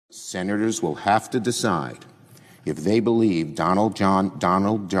Senators will have to decide if they believe Donald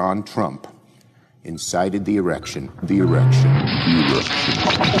John Trump incited the erection.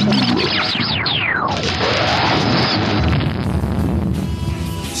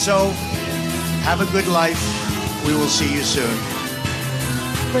 So, have a good life. We will see you soon.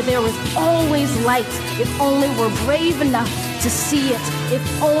 For there was always light, if only we're brave enough to see it,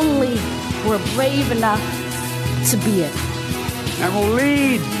 if only we're brave enough to be it. And will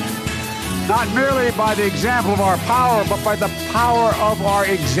lead not merely by the example of our power, but by the power of our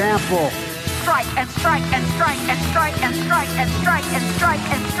example. Strike and strike and strike and strike and strike and strike and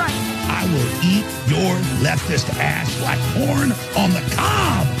strike and strike. I will eat your leftist ass like corn on the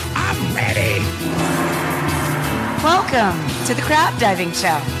cob. I'm ready. Welcome to the Crab Diving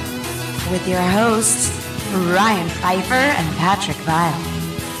Show with your hosts, Ryan Pfeiffer and Patrick Vile.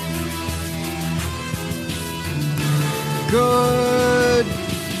 Good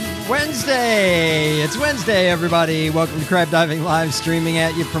Wednesday. It's Wednesday, everybody. Welcome to Crab Diving Live, streaming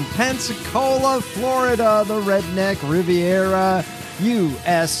at you from Pensacola, Florida, the Redneck Riviera,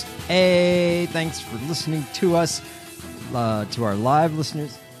 USA. Thanks for listening to us, to our live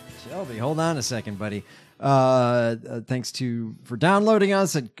listeners. Shelby, hold on a second, buddy. Thanks for downloading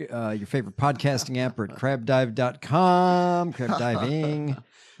us at your favorite podcasting app or at crabdive.com. Crab diving.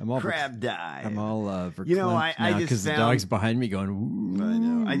 Crab dive. I'm all verklempt I just because the dog's behind me going, ooh. I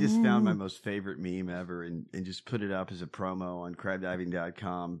know. I just found my most favorite meme ever and just put it up as a promo on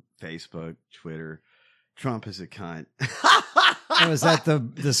crabdiving.com, Facebook, Twitter. Trump is a cunt. Oh, is that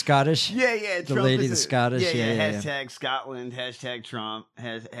the Scottish? Yeah. The Trump lady, the Scottish? Yeah. Hashtag Scotland, hashtag Trump,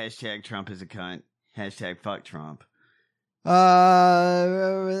 hashtag Trump is a cunt, hashtag fuck Trump.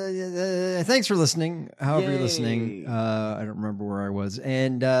 Thanks for listening. However you're listening, I don't remember where I was.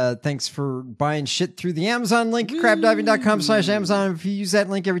 And thanks for buying shit through the Amazon link, crabdiving.com/Amazon. If you use that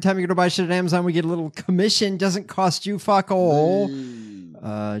link every time you go to buy shit at Amazon, we get a little commission. Doesn't cost you fuck all.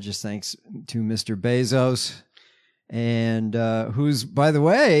 Just thanks to Mr. Bezos. And who's, by the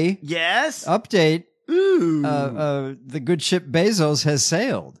way, update. The good ship Bezos has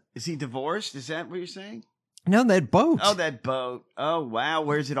sailed. Is he divorced? Is that what you're saying? No, that boat. Oh, that boat. Oh, wow.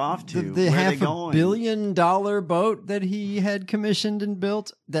 Where's it off to? The Where half are they going? $1 billion boat that he had commissioned and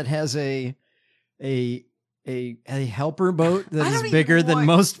built that has a helper boat that is bigger than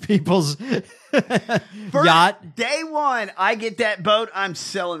most people's yacht. Day one, I get that boat. I'm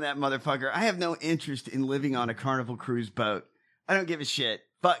selling that motherfucker. I have no interest in living on a Carnival Cruise boat. I don't give a shit.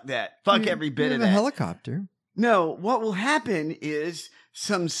 Fuck that. Fuck every bit of that. A helicopter. No, what will happen is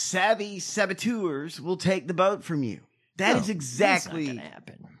some savvy saboteurs will take the boat from you. That is exactly that's not gonna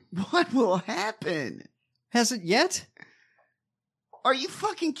happen. What will happen. Has it yet? Are you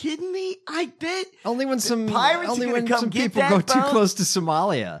fucking kidding me? I bet only when some pirates only are when come some get people that go boat? too close to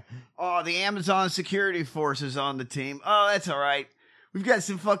Somalia. Oh, the Amazon security force is on the team. Oh, that's all right. We've got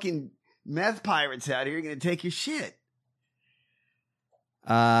some fucking meth pirates out here going to take your shit.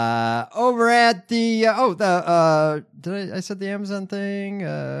 Over at the did I said the Amazon thing?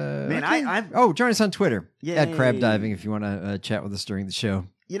 Man, join us on Twitter at Crab Diving if you want to chat with us during the show.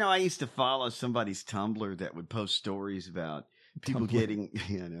 You know, I used to follow somebody's Tumblr that would post stories about people getting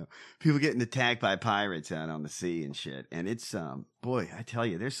attacked by pirates out on the sea and shit. And it's boy, I tell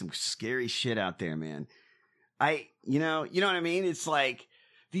you, there's some scary shit out there, man. You know what I mean? It's like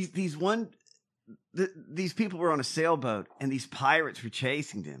these people were on a sailboat and these pirates were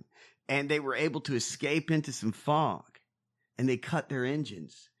chasing them and they were able to escape into some fog and they cut their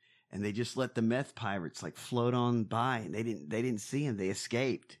engines and they just let the meth pirates like float on by and they didn't see them. They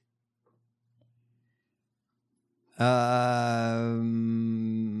escaped. So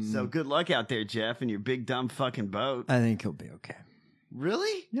good luck out there, Jeff, in your big dumb fucking boat. I think he'll be okay.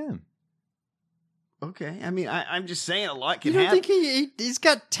 Really? Yeah. Okay. I mean, I'm just saying a lot can happen. You don't think he's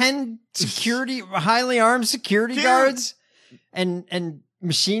got 10 highly armed security guards and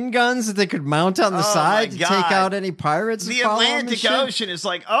machine guns that they could mount on the side to take out any pirates? The Atlantic Ocean is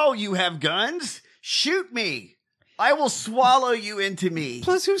like, oh, you have guns? Shoot me. I will swallow you into me.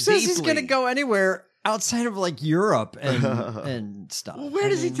 Plus, who says he's going to go anywhere outside of like Europe and stuff? Well, where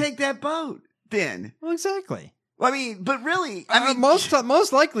does he take that boat then? Well, exactly. I mean, but really,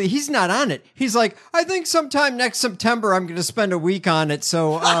 most likely he's not on it. He's like, I think sometime next September I'm going to spend a week on it.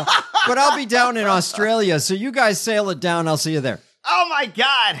 So, but I'll be down in Australia. So you guys sail it down. I'll see you there. Oh my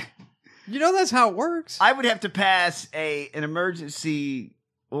God! You know that's how it works. I would have to pass an emergency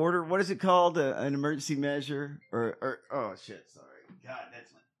order. What is it called? An emergency measure or oh shit! Sorry, God,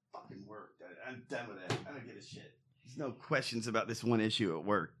 that's my fucking work. I'm done with that. I don't give a shit. There's no questions about this one issue at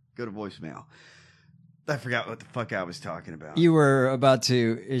work. Go to voicemail. I forgot what the fuck I was talking about. You were about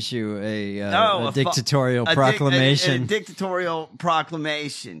to issue a dictatorial proclamation. A dictatorial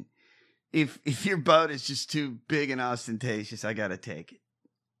proclamation. If your boat is just too big and ostentatious, I gotta take it.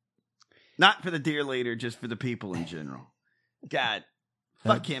 Not for the dear leader, just for the people in general. God,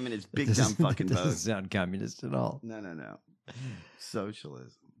 fuck him and his big dumb fucking boat. Doesn't sound communist at all. No.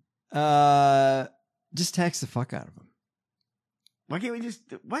 Socialism. Just tax the fuck out of him. Why can't we just?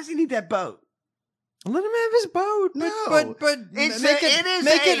 Why does he need that boat? Let him have his boat, but make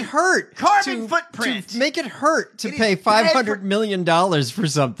it hurt. Carbon footprint. To make it hurt to pay $500 million for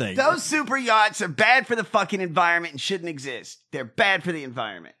something. Those super yachts are bad for the fucking environment and shouldn't exist. They're bad for the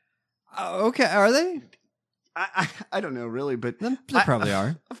environment. Okay, are they? I don't know really, but they probably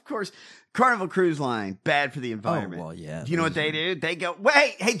are. Of course, Carnival Cruise Line bad for the environment. Oh well, yeah. Do you know what they do? They go,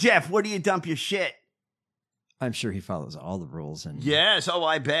 wait, hey Jeff, where do you dump your shit? I'm sure he follows all the rules and yes. Oh,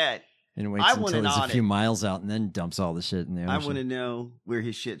 I bet. And waits until he's a few miles out and then dumps all the shit in the ocean. I want to know where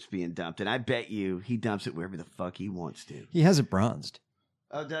his shit's being dumped. And I bet you he dumps it wherever the fuck he wants to. He has it bronzed.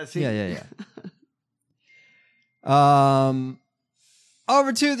 Oh, does he? Yeah.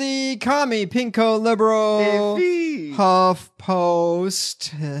 Over to the commie pinko liberal Huff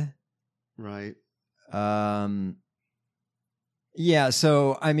Post. Right. Yeah,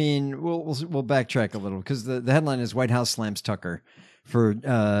 so I mean, we'll backtrack a little because the headline is White House slams Tucker for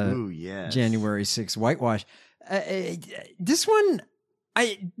January 6th whitewash. This one,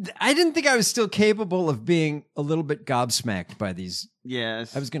 I didn't think I was still capable of being a little bit gobsmacked by these.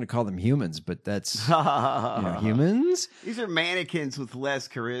 Yes. I was going to call them humans, but that's humans. These are mannequins with less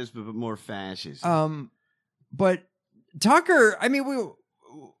charisma but more fascist. But Tucker, I mean,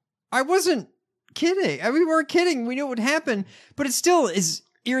 I wasn't kidding. I mean, we weren't kidding. We knew it would happen, but it still is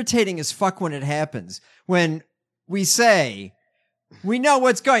irritating as fuck when it happens. When we say we know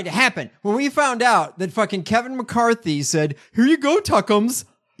what's going to happen. When we found out that fucking Kevin McCarthy said, "Here you go, Tuckums.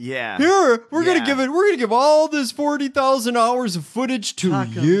 Yeah. Here, we're gonna give all this 40,000 hours of footage to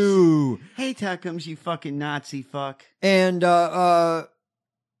Tuckums. you." Hey, Tuckums, you fucking Nazi fuck. And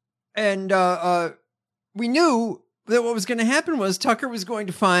we knew that what was going to happen was Tucker was going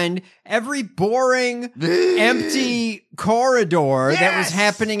to find every boring, empty corridor that was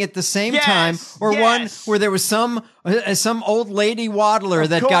happening at the same time, or one where there was some old lady waddler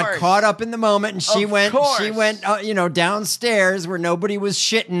that got caught up in the moment, and she went downstairs where nobody was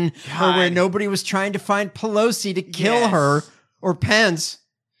shitting, or where nobody was trying to find Pelosi to kill her or Pence.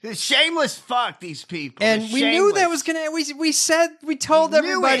 The shameless fuck, these people. And we knew that was gonna. We told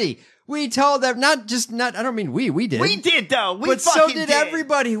everybody. We told them, not, I don't mean we did. We did, though. But so did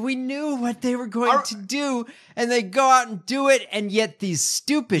everybody. We knew what they were going to do, and they go out and do it, and yet these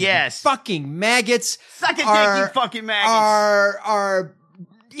stupid fucking maggots Suck a dick, you fucking maggots. Are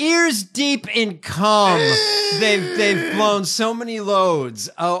ears deep in cum. They've blown so many loads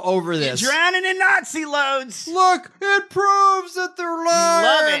over this. You're drowning in Nazi loads. Look, it proves that they're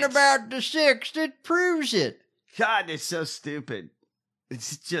lying about the 6th. It proves it. God, they're so stupid.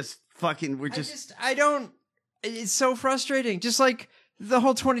 It's just fucking, it's so frustrating. Just like the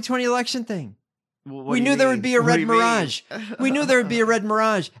whole 2020 election thing. Well, we knew there would be a red mirage. We knew there would be a red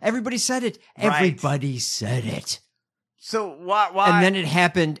mirage. Everybody said it. Everybody said it. So why? And then it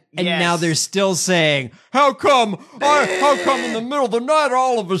happened, and now they're still saying, how come in the middle of the night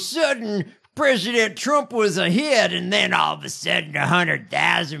all of a sudden President Trump was ahead, and then all of a sudden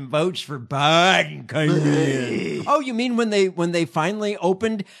 100,000 votes for Biden came in. Oh, you mean when they finally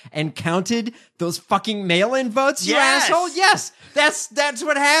opened and counted those fucking mail-in votes, you asshole? Yes, that's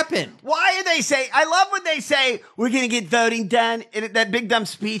what happened. Why are they saying? I love when they say we're gonna get voting done. In that big dumb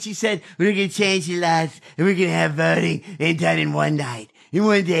speech, he said we're gonna change the laws and we're gonna have voting done in one night. In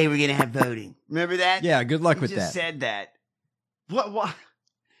one day, we're gonna have voting. Remember that? Yeah. Good luck with that. He just said that. What?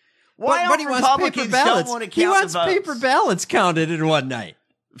 Why don't he Republicans don't want to count He wants the votes? paper ballots counted in one night.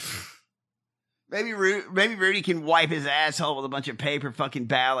 Maybe Rudy can wipe his asshole with a bunch of paper fucking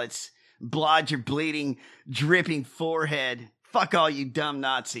ballots, blotch your bleeding, dripping forehead. Fuck all you dumb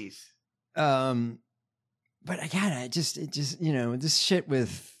Nazis. But it just this shit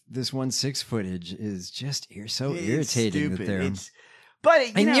with this 1/6 footage is just so irritating. Stupid.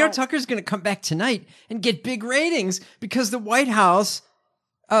 That Tucker's going to come back tonight and get big ratings because the White House,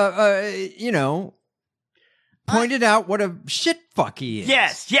 pointed out what a shit fuck he is.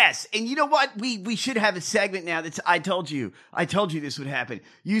 Yes. And you know what? We should have a segment now that's I told you this would happen.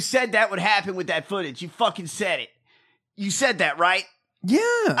 You said that would happen with that footage. You fucking said it. You said that, right? Yeah.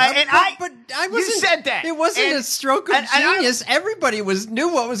 But I wasn't. You said that. It wasn't a stroke of genius. Everybody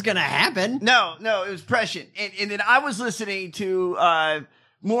knew what was going to happen. No, it was prescient. And then I was listening to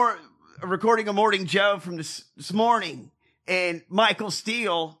more recording a Morning Joe from this morning, and Michael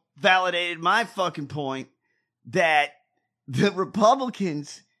Steele validated my fucking point that the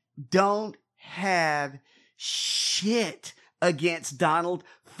Republicans don't have shit against Donald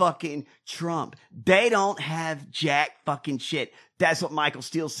fucking Trump. They don't have jack fucking shit. That's what Michael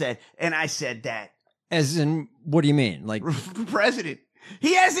Steele said. And I said that. As in, what do you mean? Like president.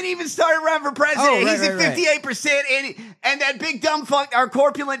 He hasn't even started running for president. Oh, right, He's at 58%, and that big dumb fuck, our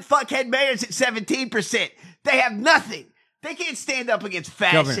corpulent fuckhead mayor's at 17%. They have nothing. They can't stand up against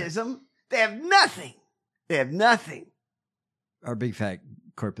fascism. Governor. They have nothing. They have nothing. Our big fat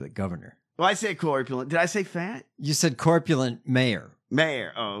corpulent governor. Well, I said corpulent. Did I say fat? You said corpulent mayor.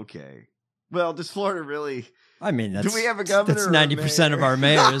 Mayor. Oh, okay. Well, does Florida really... I mean, do we have a governor? That's 90% of our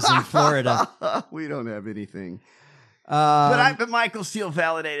mayors in Florida. We don't have anything. But Michael Steele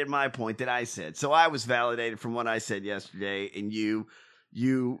validated my point that I said. So I was validated from what I said yesterday, and you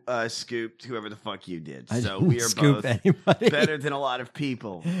scooped whoever the fuck you did. So we are both better than a lot of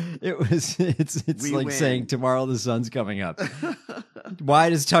people. It's We like win. saying tomorrow the sun's coming up.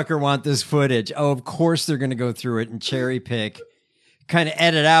 Why does Tucker want this footage? Oh, of course they're going to go through it and cherry pick, kind of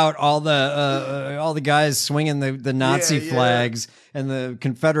edit out all the guys swinging the Nazi flags and the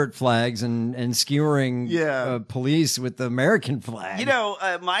Confederate flags and skewering police with the American flag. You know,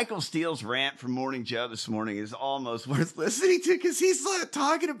 Michael Steele's rant from Morning Joe this morning is almost worth listening to because he's like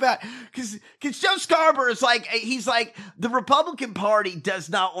talking about because Joe Scarborough is like he's like the Republican Party does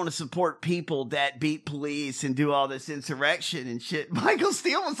not want to support people that beat police and do all this insurrection and shit. Michael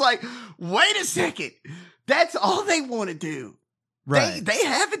Steele was like, wait a second, that's all they want to do. Right. They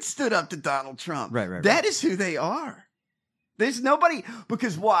haven't stood up to Donald Trump. Right. That is who they are. There's nobody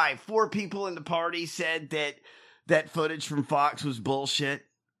because why? 4 people in the party said that footage from Fox was bullshit.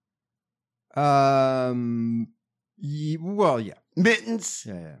 Well, yeah. Mittens.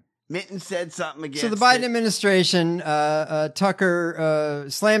 Yeah. Mittens said something against So the Biden it. administration, Tucker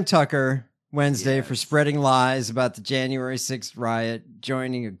slammed Tucker Wednesday for spreading lies about the January 6th riot,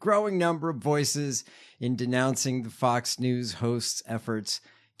 joining a growing number of voices in denouncing the Fox News host's efforts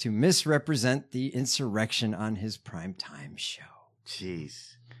to misrepresent the insurrection on his primetime show.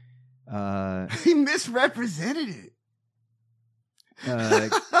 Jeez. He misrepresented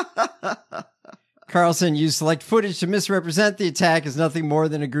it. Carlson used select footage to misrepresent the attack as nothing more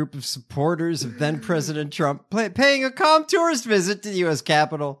than a group of supporters of then-President Trump paying a calm tourist visit to the U.S.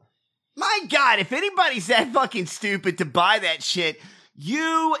 Capitol. My God, if anybody's that fucking stupid to buy that shit,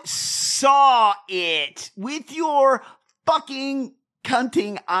 you saw it with your fucking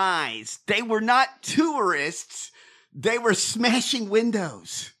cunting eyes. They were not tourists. They were smashing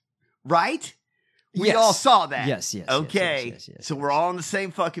windows, right? We Yes. all saw that. Yes. Okay. So we're all on the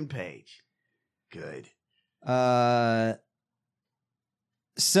same fucking page. Good.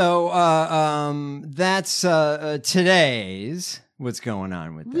 So that's today's what's going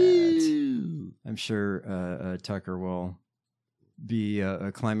on with that. I'm sure Tucker will be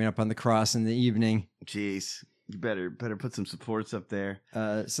climbing up on the cross in the evening. Jeez. You better put some supports up there.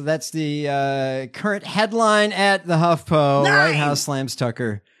 So that's the current headline at the HuffPo. 9! White House slams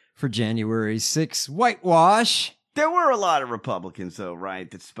Tucker for January 6th whitewash. There were a lot of Republicans, though, right,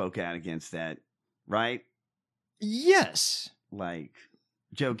 that spoke out against that, right? Yes. Like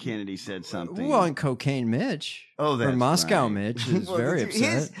Joe Kennedy said something. Well, and Cocaine Mitch. Oh, that's or Moscow right. Mitch is Well, very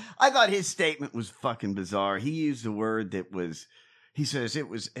upset. I thought his statement was fucking bizarre. He used a word that was, he says it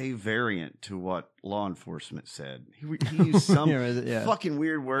was a variant to what law enforcement said. He used some Yeah. fucking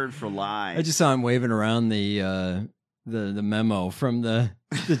weird word for lie. I just saw him waving around the memo from the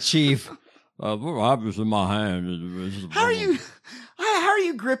chief. Obviously, my hand. How are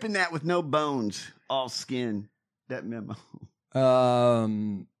you gripping that with no bones, all skin? That memo.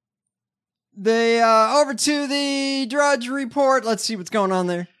 They over to the Drudge Report. Let's see what's going on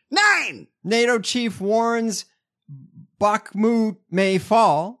there. 9! NATO chief warns Bakhmut may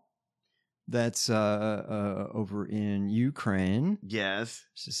fall. That's over in Ukraine. Yes.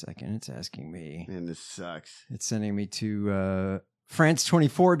 Just a second. It's asking me. Man, this sucks. It's sending me to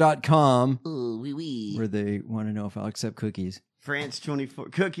France24.com. Oh, oui, oui. Where they want to know if I'll accept cookies. France 24.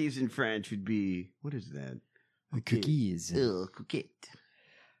 Cookies in French would be, what is that? Cookies. Ugh, cookie.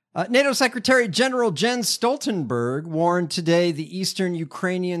 NATO Secretary General Jens Stoltenberg warned today the eastern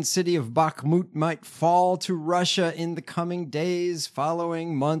Ukrainian city of Bakhmut might fall to Russia in the coming days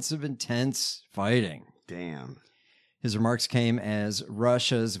following months of intense fighting. Damn. His remarks came as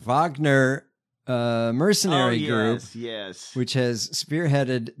Russia's Wagner mercenary group, yes, which has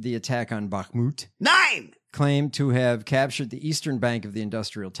spearheaded the attack on Bakhmut, 9! claimed to have captured the eastern bank of the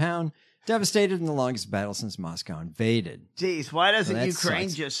industrial town, devastated in the longest battle since Moscow invaded. Jeez, why doesn't Well, that Ukraine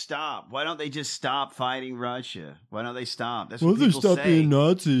sucks. just stop? Why don't they just stop fighting Russia? Why don't they stop? That's Well, what they people stop say. being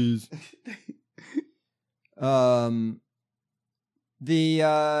Nazis. The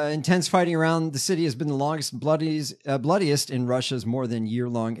intense fighting around the city has been the longest, bloodiest in Russia's more than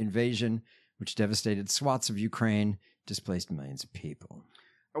year-long invasion, which devastated swaths of Ukraine, displaced millions of people.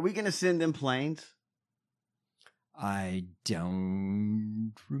 Are we going to send them planes? I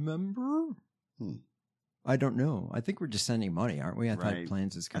don't remember. I don't know. I think we're just sending money, aren't we? I thought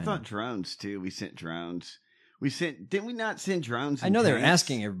planes is I kind thought of... drones, too. We sent drones. Didn't we not send drones? I and know they were tanks?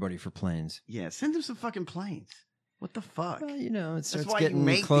 asking everybody for planes. Yeah, send them some fucking planes. What the fuck? Well, you know, it That's starts why you getting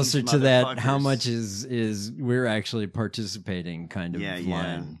make closer these to that. How motherfuckers. much is we're actually participating kind of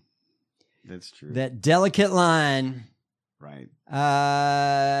line. That's true. That delicate line. Right.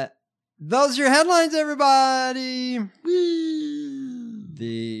 Those are your headlines, everybody.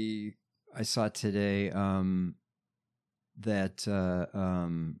 I saw today that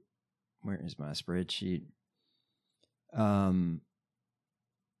where is my spreadsheet?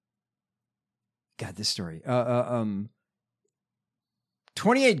 God, this story.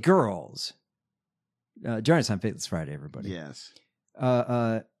 28 girls. Join us on Faithless Friday, everybody. Yes.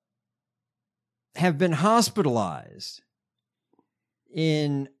 Have been hospitalized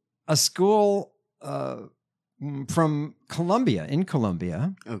in a school from Colombia, in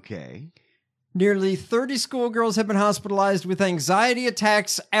Colombia. Okay. Nearly 30 schoolgirls have been hospitalized with anxiety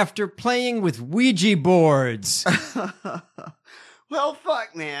attacks after playing with Ouija boards. Well,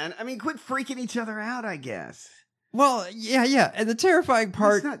 fuck, man. I mean, quit freaking each other out, I guess. Well, yeah. And the terrifying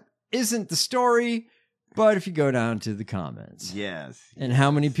part isn't the story, but if you go down to the comments. Yes. And how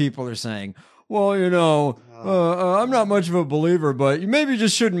many people are saying, well, you know, I'm not much of a believer, but you maybe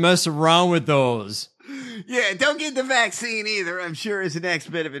just shouldn't mess around with those. Yeah, don't get the vaccine either, I'm sure is the next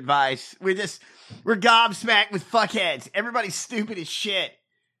bit of advice. We're gobsmacked with fuckheads. Everybody's stupid as shit.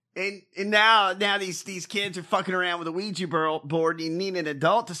 And now these kids are fucking around with a Ouija board. You need an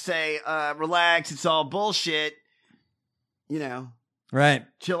adult to say, relax, it's all bullshit. You know. Right.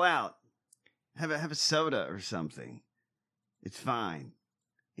 Chill out. Have a soda or something. It's fine.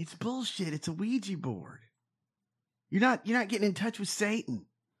 It's bullshit. It's a Ouija board. You're not getting in touch with Satan.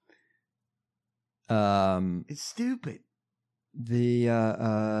 It's stupid.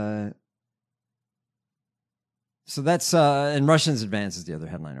 So that's and Russians advance is the other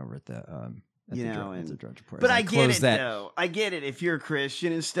headline over at the Drudge Report. But I get it though. I get it. If you're a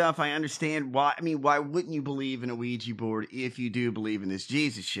Christian and stuff, I understand why. I mean, why wouldn't you believe in a Ouija board if you do believe in this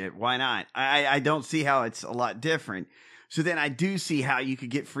Jesus shit? Why not? I don't see how it's a lot different. So then I do see how you could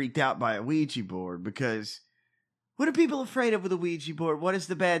get freaked out by a Ouija board, because what are people afraid of with a Ouija board? What is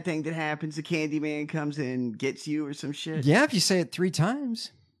the bad thing that happens? The Candyman comes in and gets you or some shit? Yeah, if you say it 3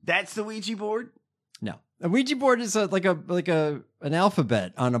 times. That's the Ouija board? No. A Ouija board is like an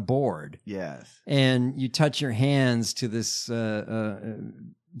alphabet on a board. Yes. And you touch your hands to this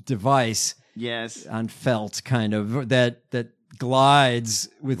device. Yes. On felt, kind of, that glides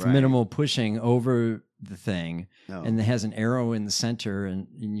with minimal pushing over the thing. Oh. And it has an arrow in the center, and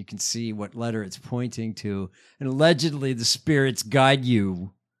you can see what letter it's pointing to. And allegedly the spirits guide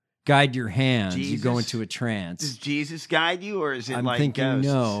your hands. Jesus? You go into a trance. Does Jesus guide you, or is it I'm like thinking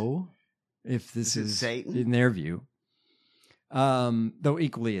ghosts? no, if this is Satan? in their view. Though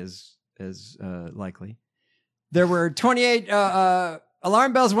equally as likely. There were 28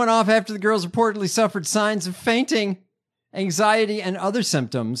 alarm bells went off after the girls reportedly suffered signs of fainting, anxiety, and other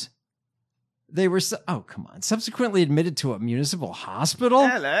symptoms. They were subsequently admitted to a municipal hospital.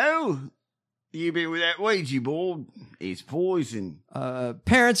 Hello. You been with that Ouija board? It's poison.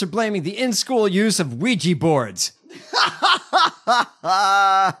 Parents are blaming the in-school use of Ouija boards.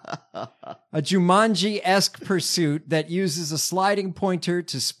 A Jumanji-esque pursuit that uses a sliding pointer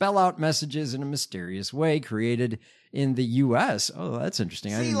to spell out messages in a mysterious way, created in the U.S. Oh, that's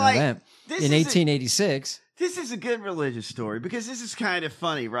interesting. I didn't know that. In 1886. This is a good religious story, because this is kind of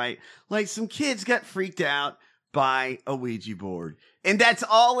funny, right? Like, some kids got freaked out by a Ouija board, and that's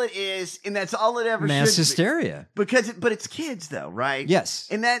all it is, and that's all it ever Mass should be. hysteria. But it's kids, though, right? Yes.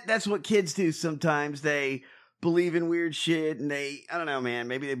 And that's what kids do sometimes. They believe in weird shit, and I don't know, man,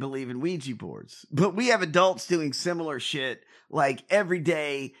 maybe they believe in Ouija boards. But we have adults doing similar shit, like, every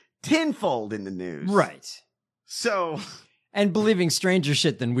day, tenfold in the news. Right. So. And believing stranger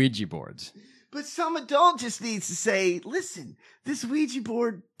shit than Ouija boards. But some adult just needs to say, listen, this Ouija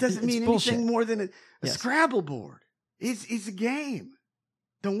board doesn't mean bullshit. anything more than a Yes. Scrabble board. It's a game.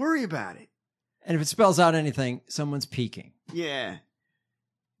 Don't worry about it. And if it spells out anything, someone's peeking. Yeah.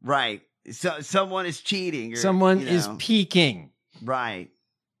 Right. So someone is cheating. Or, Someone is peeking. Right.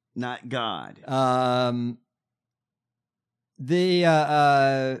 not God.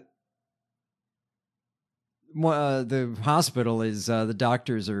 The hospital is the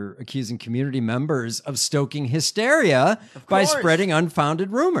doctors are accusing community members of stoking hysteria by spreading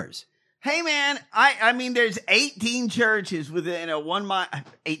unfounded rumors. Hey man, I mean there's 18 churches within a 1 mile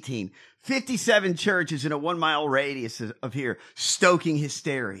 57 churches in a 1 mile radius of here stoking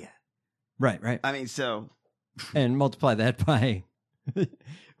hysteria. Right. I mean, so and multiply that by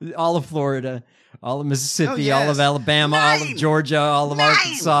all of Florida, all of Mississippi, yes. all of Alabama, all of Georgia, all of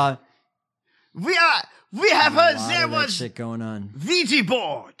Arkansas. We have heard there was shit going on. Ouija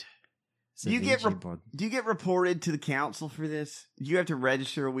board. Do you board. Do you get reported to the council for this? Do you have to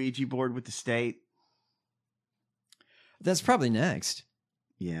register a Ouija board with the state? That's probably next.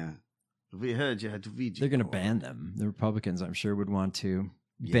 Yeah. We heard you had to Ouija They're going to board. ban them. The Republicans, I'm sure, would want to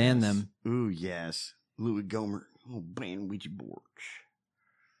ban them. Ooh, yes. Louis Gohmert. Oh, ban Ouija boards.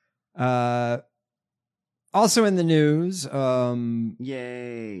 Also in the news,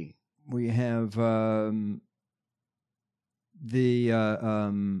 yay. We have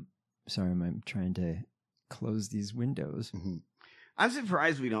sorry, I'm trying to close these windows. Mm-hmm. I'm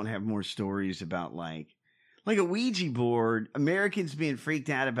surprised we don't have more stories about like a Ouija board. Americans being freaked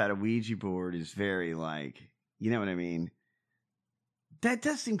out about a Ouija board is very like, you know what I mean? That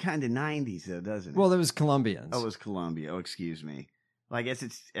does seem kind of 90s though, doesn't it? Well, there was Colombians. Oh, it was Colombia. Oh, excuse me. Well, I guess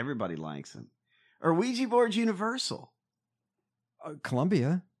it's everybody likes them. Are Ouija boards universal?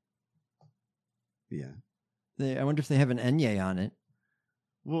 Colombia. Yeah. I wonder if they have an Enye on it.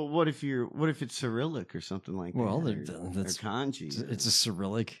 Well, what if it's Cyrillic or something like that? Well, or that's kanji. It's a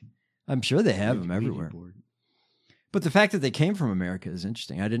Cyrillic. I'm sure they have them everywhere. But the fact that they came from America is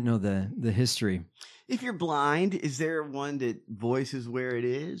interesting. I didn't know the history. If you're blind, is there one that voices where it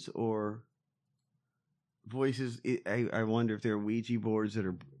is, or voices? I wonder if there are Ouija boards that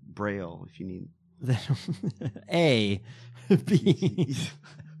are Braille. If you need A, B.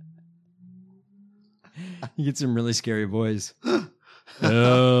 You get some really scary boys.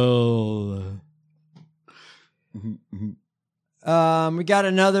 Oh. We got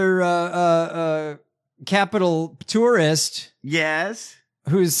another Capitol tourist. Yes.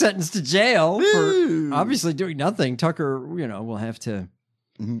 Who's sentenced to jail for obviously doing nothing. Tucker, will have to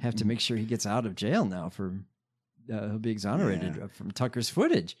make sure he gets out of jail now for he'll be exonerated from Tucker's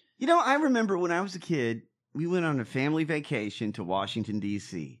footage. I remember when I was a kid, we went on a family vacation to Washington,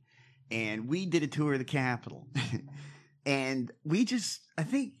 D.C., and we did a tour of the Capitol. And I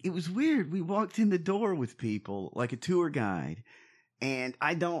think it was weird. We walked in the door with people, like a tour guide. And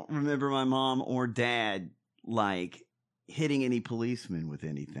I don't remember my mom or dad, like, hitting any policemen with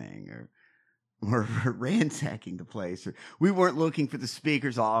anything or ransacking the place. Or we weren't looking for the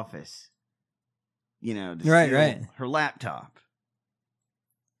speaker's office, to steal her laptop.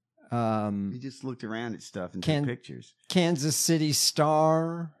 We just looked around at stuff and took pictures. Kansas City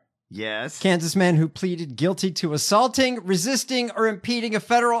Star. Yes. Kansas man who pleaded guilty to assaulting, resisting, or impeding a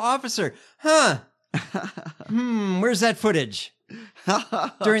federal officer. Huh. Where's that footage?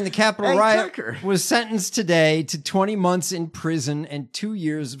 During the Capitol riot, Tucker was sentenced today to 20 months in prison and 2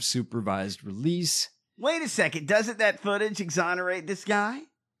 years of supervised release. Wait a second. Doesn't that footage exonerate this guy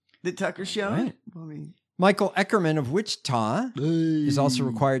that Tucker showed? Right. I mean, Michael Eckerman of Wichita is also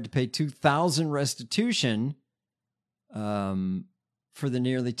required to pay $2,000 restitution for the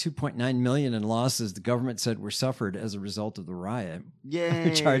nearly $2.9 million in losses the government said were suffered as a result of the riot.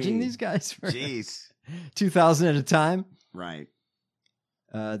 Yay. Charging these guys for $2,000 at a time. Right.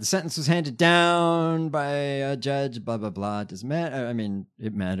 The sentence was handed down by a judge, blah, blah, blah. Doesn't matter. I mean,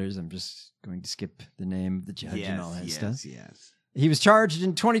 it matters. I'm just going to skip the name of the judge and all that stuff. Yes. He was charged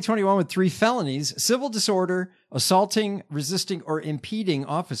in 2021 with 3 felonies: civil disorder, assaulting, resisting, or impeding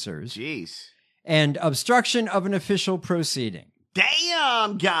officers. Jeez. And obstruction of an official proceeding.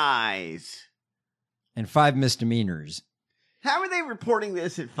 Damn, guys. And 5 misdemeanors. How are they reporting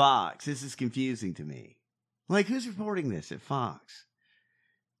this at Fox? This is confusing to me. Like, who's reporting this at Fox?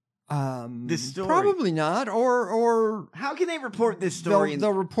 This story? Probably not. Or how can they report this story?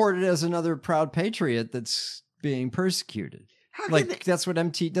 They'll report it as another proud patriot that's being persecuted. That's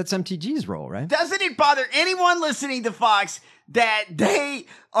MTG's role, right? Doesn't it bother anyone listening to Fox that they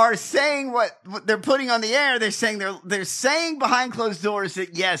are saying what they're putting on the air? They're saying behind closed doors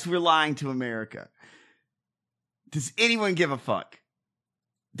that yes, we're lying to America. Does anyone give a fuck?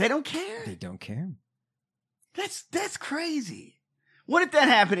 They don't care. They don't care. That's crazy. What if that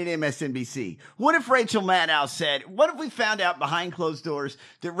happened at MSNBC? What if Rachel Maddow said, what if we found out behind closed doors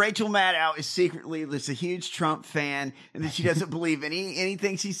that Rachel Maddow is secretly a huge Trump fan and that she doesn't believe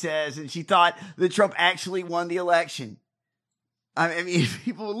anything she says and she thought that Trump actually won the election? I mean,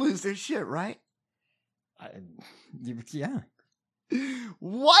 people would lose their shit, right? Yeah.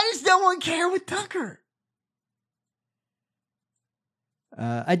 Why does no one care with Tucker?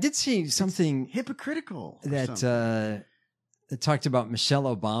 I did see something hypocritical that talked about Michelle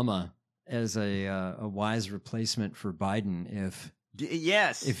Obama as a wise replacement for Biden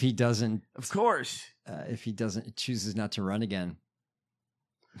if he doesn't, of course, if he chooses not to run again.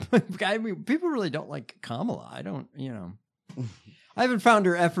 I mean, people really don't like Kamala. I don't, I haven't found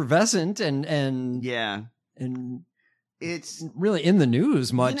her effervescent and it's really in the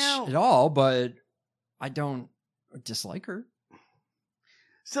news much at all, but I don't dislike her.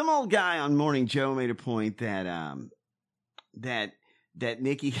 Some old guy on Morning Joe made a point that that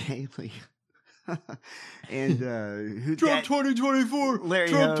Nikki Haley and who Trump 2024, Larry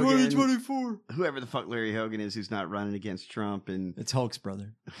Trump Hogan, 2024, whoever the fuck Larry Hogan is, who's not running against Trump, and it's Hulk's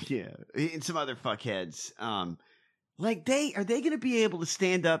brother, and some other fuckheads. Like are they going to be able to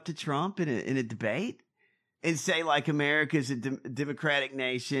stand up to Trump in a debate and say like America's a democratic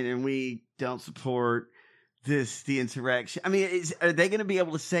nation and we don't support the insurrection? I mean, are they going to be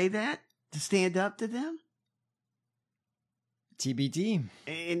able to say that, to stand up to them? TBD.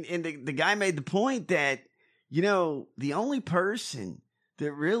 And the guy made the point that, the only person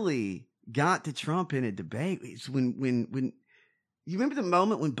that really got to Trump in a debate is when you remember the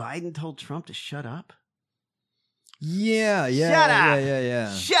moment when Biden told Trump to shut up? Yeah. Shut up.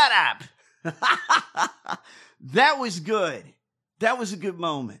 Yeah. Shut up. That was good. That was a good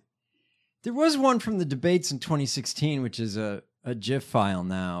moment. There was one from the debates in 2016, which is a GIF file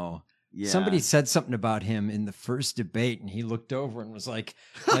now. Yeah. Somebody said something about him in the first debate, and he looked over and was like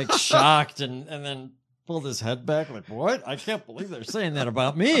shocked, and then pulled his head back, like, "What? I can't believe they're saying that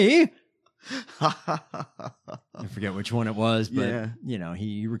about me." I forget which one it was, but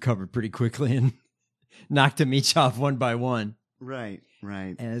he recovered pretty quickly and knocked them each off one by one. Right.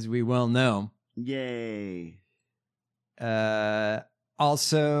 As we well know. Yay.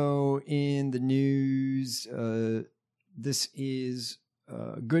 Also in the news, this is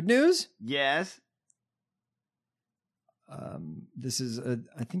good news. Yes. This is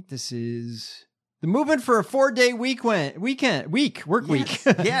I think this is the movement for a 4-day work week.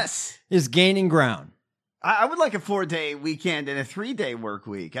 Yes. Is gaining ground. I would like a 4-day weekend and a 3-day work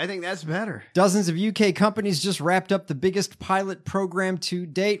week. I think that's better. Dozens of UK companies just wrapped up the biggest pilot program to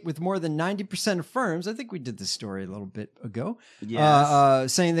date, with more than 90% of firms, I think we did this story a little bit ago,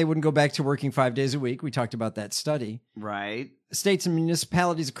 saying they wouldn't go back to working 5 days a week. We talked about that study. Right. States and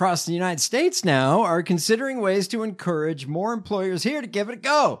municipalities across the United States now are considering ways to encourage more employers here to give it a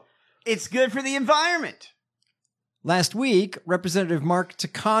go. It's good for the environment. Last week, Representative Mark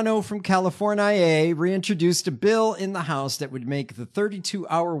Takano from California reintroduced a bill in the House that would make the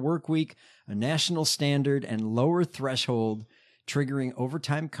 32-hour work week a national standard and lower threshold, triggering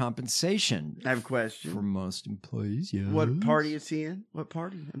overtime compensation. I have a question. For most employees, yes. What party is he in? What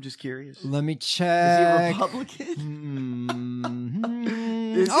party? I'm just curious. Let me check. Is he a Republican?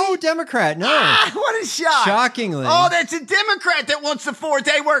 Oh, Democrat. No. What a shock. Shockingly. Oh, that's a Democrat that wants the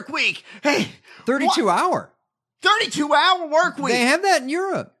 4-day work week. Hey. 32-hour. 32-hour work week. They have that in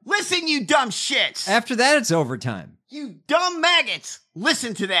Europe. Listen, you dumb shits. After that, it's overtime. You dumb maggots.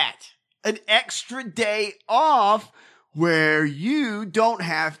 Listen to that. An extra day off where you don't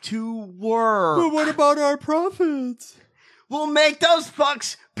have to work. But what about our profits? We'll make those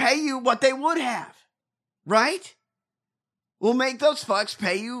fucks pay you what they would have. Right? We'll make those fucks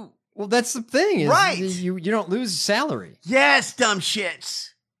pay you. Well, that's the thing. Right. You don't lose salary. Yes, dumb shits.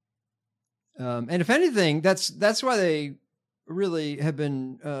 And if anything, that's why they really have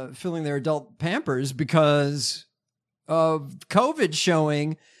been filling their adult Pampers, because of COVID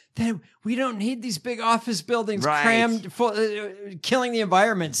showing that we don't need these big office buildings crammed full, killing the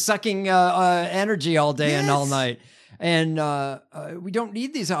environment, sucking energy all day and all night. And we don't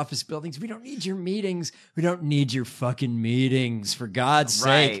need these office buildings. We don't need your meetings. We don't need your fucking meetings, for God's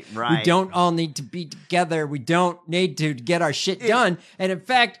sake. Right. We don't all need to be together. We don't need to get our shit done. And in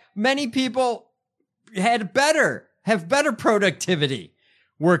fact, many people have better productivity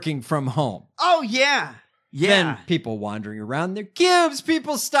working from home. Oh, yeah. Than people wandering around their cubes,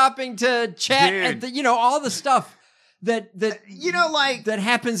 people stopping to chat, at all the stuff that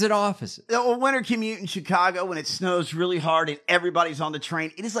happens at offices. A winter commute in Chicago when it snows really hard and everybody's on the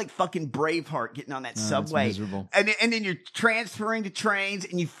train. It is like fucking Braveheart getting on that subway. It's miserable. And then you're transferring to trains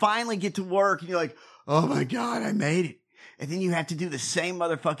and you finally get to work and you're like, oh my God, I made it. And then you have to do the same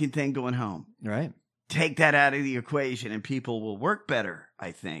motherfucking thing going home. Right. Take that out of the equation and people will work better,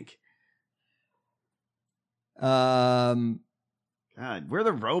 I think. God God, we're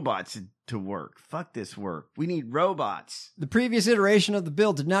the robots to work. Fuck this work. We need robots. The previous iteration of the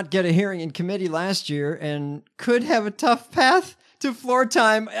bill did not get a hearing in committee last year and could have a tough path to floor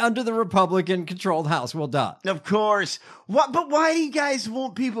time under the Republican-controlled House. Well, duh. Of course. But why do you guys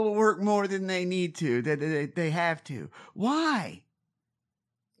want people to work more than they need to? They have to. Why?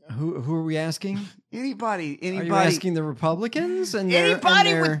 Who are we asking? Anybody. Are you asking the Republicans and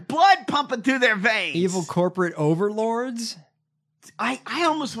anybody their with blood pumping through their veins? Evil corporate overlords? I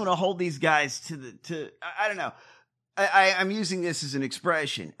almost want to hold these guys to I don't know. I'm using this as an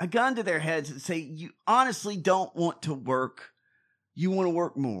expression. A gun to their heads and say, you honestly don't want to work. You want to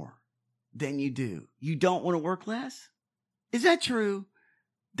work more than you do. You don't want to work less? Is that true?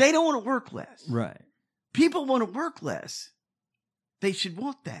 They don't want to work less. Right. People want to work less. They should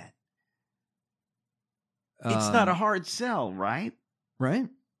want that. It's not a hard sell, right? Right.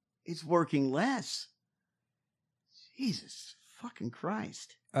 It's working less. Jesus fucking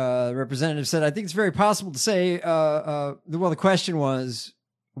Christ. The representative said, I think it's very possible to say, the question was,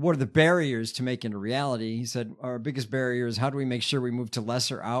 what are the barriers to make it a reality? He said, our biggest barrier is how do we make sure we move to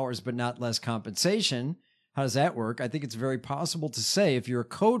lesser hours but not less compensation? How does that work? I think it's very possible to say if you're a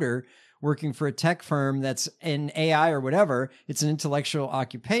coder working for a tech firm that's in AI or whatever, it's an intellectual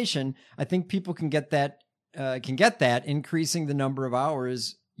occupation. I think people can get that. Increasing the number of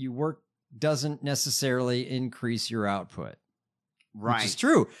hours you work doesn't necessarily increase your output. Right. Which is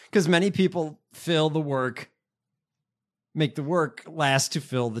true, because many people make the work last to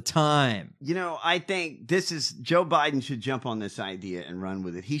fill the time. You know, I think Joe Biden should jump on this idea and run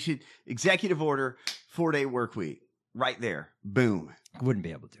with it. He should executive order 4-day work week right there. Boom. Wouldn't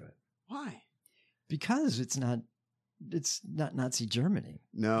be able to do it. Why? Because it's not Nazi Germany.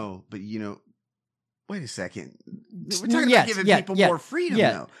 No, but wait a second. We're talking about giving people more freedom,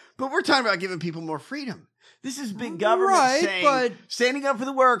 though. But we're talking about giving people more freedom. This is big government standing up for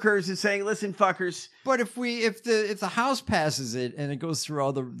the workers and saying, listen, fuckers. But if the House passes it and it goes through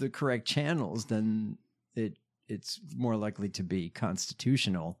all the correct channels, then it's more likely to be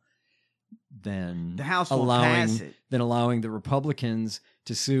constitutional than the House will pass it. Than allowing the Republicans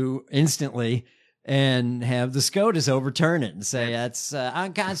to sue instantly and have the SCOTUS overturn it and say that's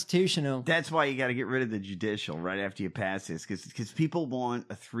unconstitutional. That's why you got to get rid of the judicial right after you pass this, because people want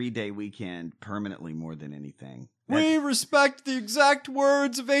a 3-day weekend permanently more than anything. We respect the exact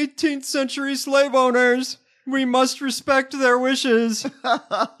words of 18th century slave owners. We must respect their wishes.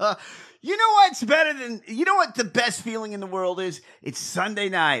 You know what's better than, you know what the best feeling in the world is? It's Sunday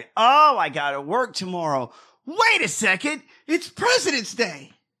night. Oh, I got to work tomorrow. Wait a second. It's President's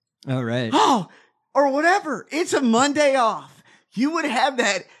Day. All right. Oh, or whatever. It's a Monday off. You would have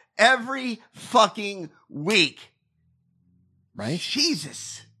that every fucking week. Right?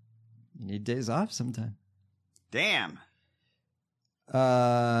 Jesus. You need days off sometime. Damn.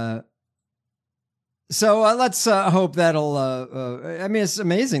 So let's hope that'll. I mean, it's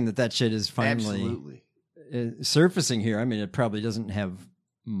amazing that shit is finally surfacing here. I mean, it probably doesn't have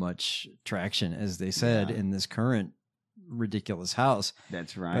much traction, as they said, in this current ridiculous House.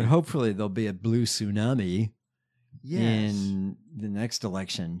 That's right. But hopefully there'll be a blue tsunami in the next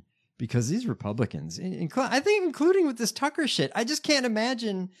election, because these Republicans, I think including with this Tucker shit, I just can't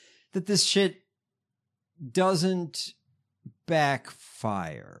imagine that this shit doesn't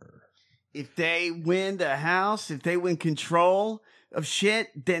backfire. If they win the House, if they win control of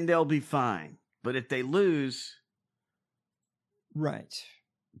shit, then they'll be fine. But if they lose, right,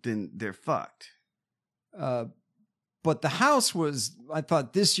 then they're fucked. But the House was, I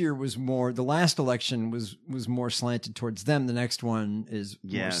thought this year was more, the last election was more slanted towards them. The next one is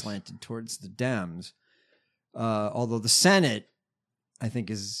more slanted towards the Dems. Although the Senate, I think,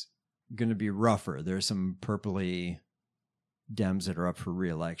 is going to be rougher. There's some purpley Dems that are up for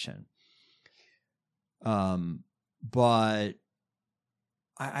re-election. But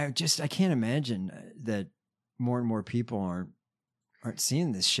I can't imagine that more and more people aren't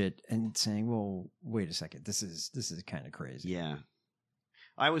seeing this shit and saying, well, wait a second, this is kind of crazy. Yeah.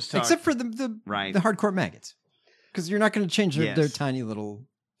 I was talking, except for the hardcore maggots, because you're not going to change their tiny little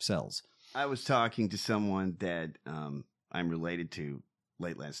cells. I was talking to someone that I'm related to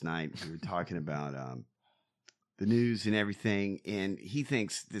late last night. We were talking about the news and everything, and he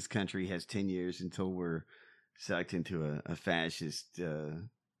thinks this country has 10 years until we're sucked into a fascist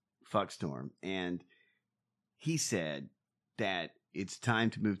fuckstorm. And he said that it's time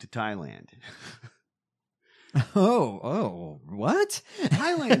to move to Thailand. Oh, what?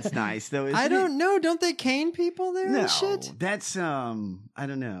 Thailand's nice, though, isn't it? I don't know. Don't they cane people there and shit? That's, I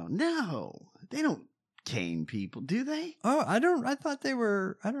don't know. No, they don't cane people, do they? Oh, I thought they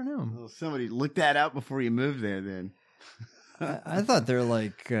were, I don't know. Well, somebody look that up before you move there, then. I thought they're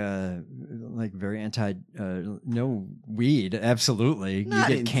like very anti no weed. Absolutely, Not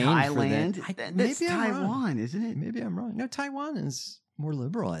you get in caned Thailand. for that. That's Maybe I'm Taiwan, wrong. isn't it? Maybe I'm wrong. No, Taiwan is more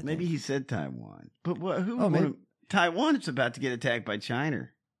liberal. I think. Maybe he said Taiwan, but who? Oh, maybe. Taiwan is about to get attacked by China.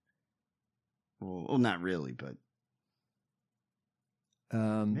 Well, not really, but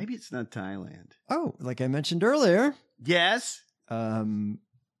maybe it's not Thailand. Oh, like I mentioned earlier. Yes.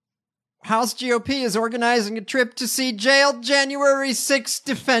 House GOP is organizing a trip to see jailed January 6th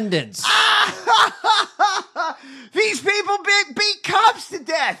defendants. These people beat cops to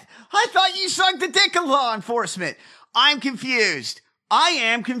death. I thought you sucked the dick of law enforcement. I'm confused. I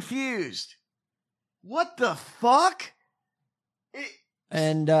am confused. What the fuck?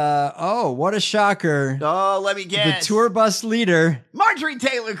 And, what a shocker. Oh, let me guess. The tour bus leader. Marjorie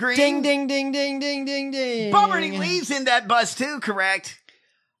Taylor Greene. Ding, ding, ding, ding, ding, ding, ding. Bummerly Lee's in that bus too, correct?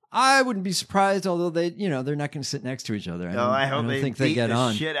 I wouldn't be surprised, although they're not going to sit next to each other. I hope don't think beat they get the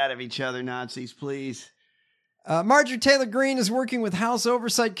on. shit out of each other, Nazis, please. Marjorie Taylor Greene is working with House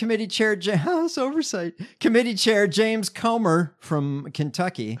Oversight Committee Chair James Comer from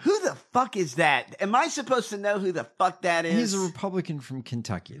Kentucky. Who the fuck is that? Am I supposed to know who the fuck that is? He's a Republican from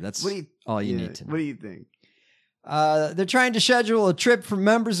Kentucky. That's all you need to know. What do you think? They're trying to schedule a trip for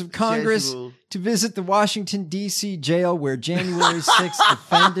members of Congress to visit the Washington, D.C. jail where January 6th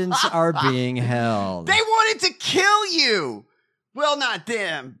defendants are being held. They wanted to kill you. Well, not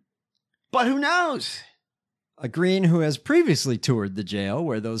them, but who knows? A Greene who has previously toured the jail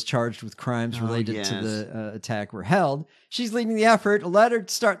where those charged with crimes related to the attack were held. She's leading the effort. A letter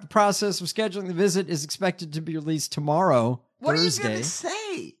to start the process of scheduling the visit is expected to be released tomorrow, Thursday. What are you going to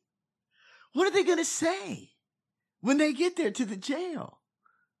say? What are they going to say when they get there to the jail?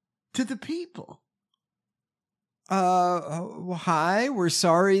 To the people? Hi, we're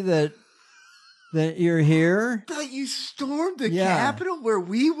sorry that you're here. That you stormed the Capitol where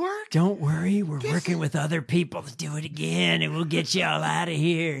we work? Don't worry, we're working with other people to do it again, and we'll get you all out of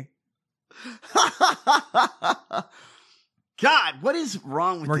here. God, what is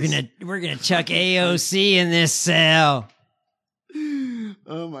wrong with this? We're gonna chuck AOC in this cell.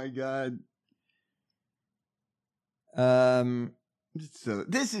 Oh my God.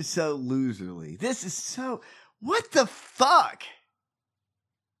 This is so loserly. This is so. What the fuck?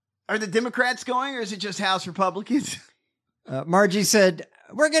 Are the Democrats going, or is it just House Republicans? Margie said,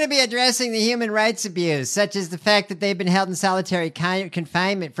 "We're going to be addressing the human rights abuse, such as the fact that they've been held in solitary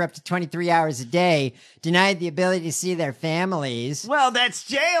confinement for up to 23 hours a day, denied the ability to see their families." Well, that's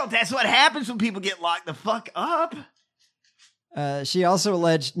jail. That's what happens when people get locked the fuck up. She also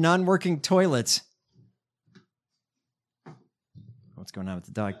alleged non-working toilets. What's going on with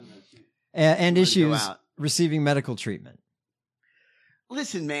the dog? And issues receiving medical treatment.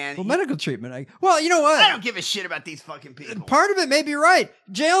 Listen, man. Well, medical treatment. Well, you know what? I don't give a shit about these fucking people. Part of it may be right.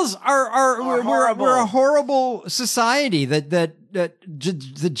 Jails we're a horrible society. The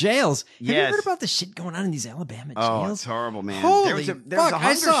jails. Have you heard about the shit going on in these Alabama jails? Oh, it's horrible, man. Holy there was fuck! a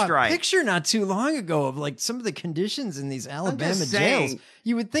I saw strike. a picture not too long ago of like some of the conditions in these Alabama jails.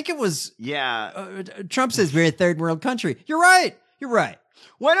 You would think it was. Yeah. Trump says we're a third world country. You're right. You're right.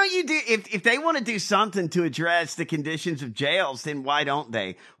 Why don't you do, if they want to do something to address the conditions of jails, then why don't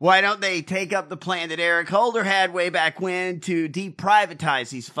they? Why don't they take up the plan that Eric Holder had way back when to deprivatize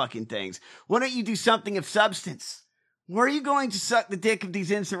these fucking things? Why don't you do something of substance? Where are you going to suck the dick of these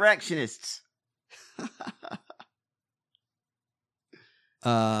insurrectionists?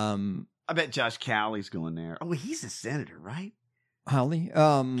 I bet Josh Cowley's going there. Oh, he's a senator, right? Howley?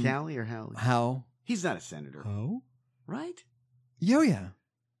 Cowley or Howley? How? He's not a senator. Oh? Right? Yeah.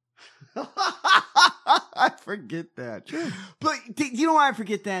 I forget that. Sure. But you know why I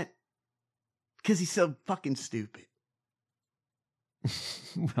forget that? Because he's so fucking stupid.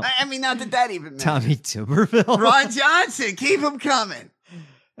 Well, I mean, not that even matters. Tommy Tuberville. Ron Johnson, keep him coming.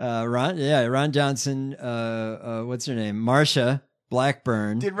 Ron Johnson, what's her name? Marsha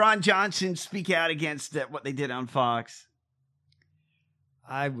Blackburn. Did Ron Johnson speak out against what they did on Fox?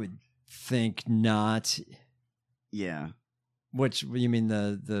 I would think not. Yeah. Which, you mean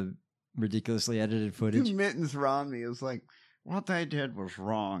the ridiculously edited footage? Mittens Romney is like, what they did was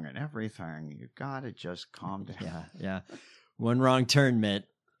wrong and everything. You gotta just calm down. Yeah. One wrong turn, Mitt.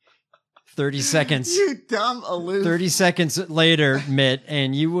 30 seconds. You dumb aloof. 30 seconds later, Mitt,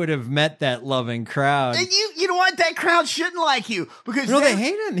 and you would have met that loving crowd. And you know what? That crowd shouldn't like you. Because they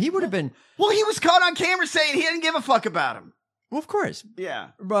hate him. He would have been... Well, he was caught on camera saying he didn't give a fuck about him. Well, of course. Yeah.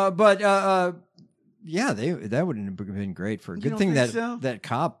 Yeah, that would have been great for a good thing that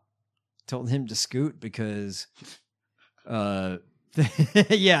cop told him to scoot because, yeah,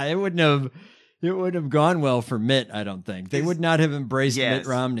 it wouldn't have it would have gone well for Mitt, I don't think. They would not have embraced Yes. Mitt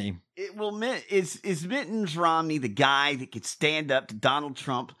Romney. Is Mitt Romney the guy that could stand up to Donald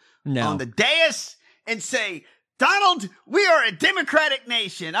Trump No. on the dais and say, Donald, we are a democratic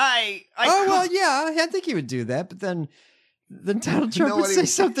nation. Yeah, I think he would do that, but then Donald Trump would say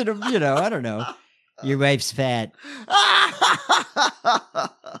something, I don't know. Your wife's fat.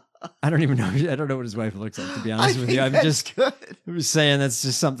 I don't even know. I don't know what his wife looks like, to be honest with you. I'm just saying that's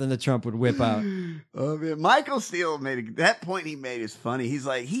just something that Trump would whip out. Oh man, Michael Steele that point he made is funny. He's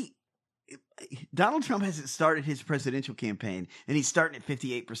like, Donald Trump hasn't started his presidential campaign, and he's starting at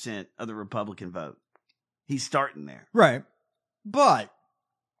 58% of the Republican vote. He's starting there. Right. But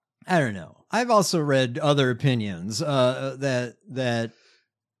I don't know. I've also read other opinions that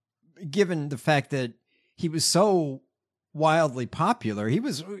given the fact that he was so wildly popular, he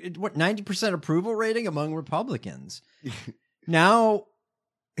was 90% approval rating among Republicans. Now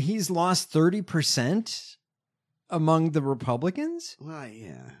he's lost 30% among the Republicans. Well,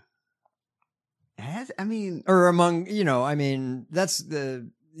 yeah.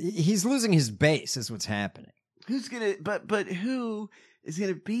 He's losing his base is what's happening. Who's gonna? But who is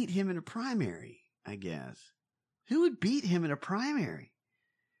gonna beat him in a primary? I guess who would beat him in a primary?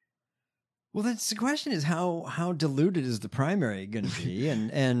 Well, that's the question: is how diluted is the primary going to be?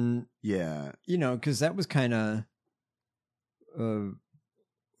 And yeah, because that was kind of, there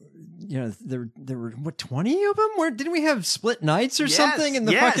were 20 of them. Didn't we have split nights or something in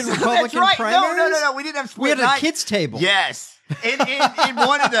the fucking Republican That's right. primaries? No, we didn't have split nights. We had nights. a kids table. Yes. In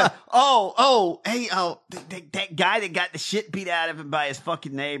one of the that guy that got the shit beat out of him by his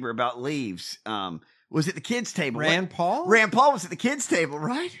fucking neighbor about leaves. Was it the kids table? Rand Paul was at the kids table,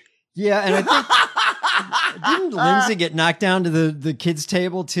 right? Yeah, and I think didn't Lindsay get knocked down to the kids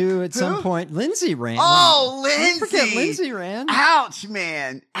table too at some point? Lindsay ran. Oh, Lindsay! Don't forget Lindsay ran. Ouch,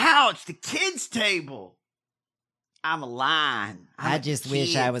 man! Ouch! The kids table. I'm a line. I just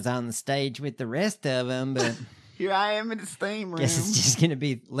wish I was on the stage with the rest of them, but here I am in the steam room. Guess it's just gonna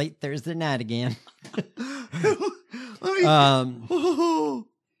be late Thursday night again.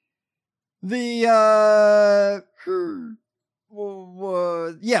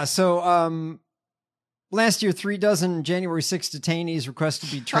 So last year, 3 dozen January 6 detainees requested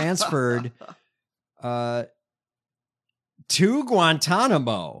to be transferred to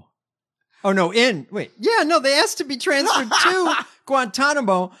Guantanamo. Oh, no, they asked to be transferred to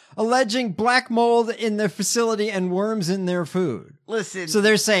Guantanamo, alleging black mold in their facility and worms in their food. Listen. So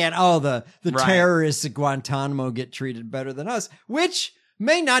they're saying, the terrorists at Guantanamo get treated better than us, which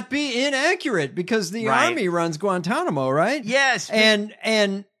may not be inaccurate because the Army runs Guantanamo, right? Yes. And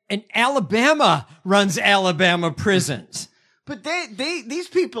Alabama runs Alabama prisons. But these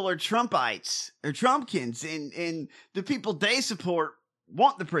people are Trumpites or Trumpkins, and the people they support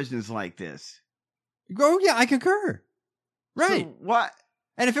want the prisons like this. Oh, yeah, I concur. Right. So what?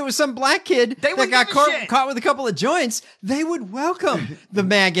 And if it was some black kid that got caught with a couple of joints, they would welcome the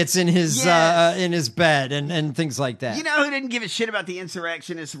maggots in his in his bed and things like that. You know who didn't give a shit about the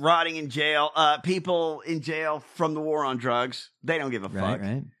insurrectionists rotting in jail? People in jail from the war on drugs. They don't give a fuck.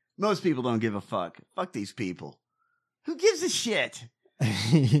 Right. Most people don't give a fuck. Fuck these people. Who gives a shit?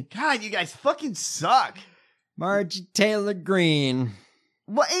 God, you guys fucking suck. Margie Taylor Greene.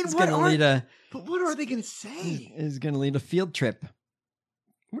 What are they going to say? Is going to lead a field trip.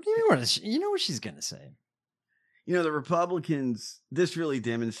 What do you mean? You know what she's going to say? The Republicans, this really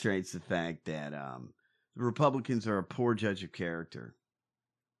demonstrates the fact that the Republicans are a poor judge of character.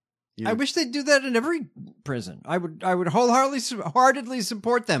 I wish they'd do that in every prison. I would wholeheartedly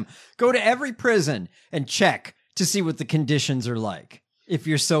support them. Go to every prison and check to see what the conditions are like. If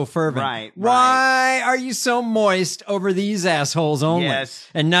you're so fervent. Right. Why are you so moist over these assholes only? Yes.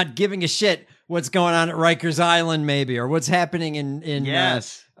 And not giving a shit what's going on at Rikers Island, maybe, or what's happening in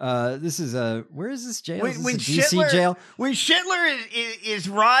yes. This is where is this jail? When is this a DC jail? When Schindler is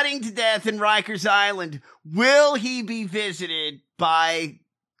rotting to death in Rikers Island, will he be visited by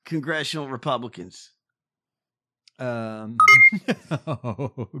congressional Republicans? No.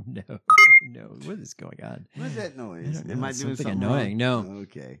 What is going on? What is that noise? Am I doing something something annoying? wrong? No.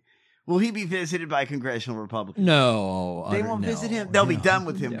 Okay. Will he be visited by congressional Republicans? No. They won't visit him. They'll be done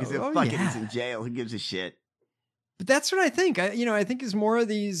with him because he's in jail. Who gives a shit? But that's what I think. I think as more of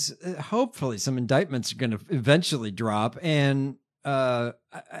these, hopefully some indictments are going to eventually drop. And I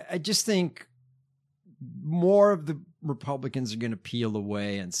just think more of the Republicans are going to peel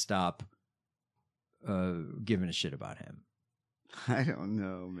away and stop giving a shit about him. I don't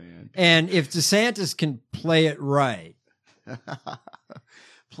know, man. And if DeSantis can play it right.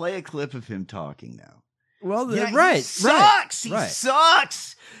 Play a clip of him talking now. Well, Yeah, right. He sucks. Right. He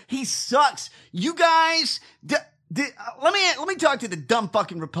sucks. He sucks. You guys, let me talk to the dumb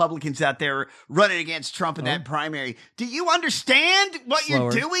fucking Republicans out there running against Trump in that primary. Do you understand what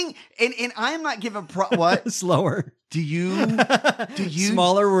Slower. you're doing? And I'm not giving what? Slower. Do you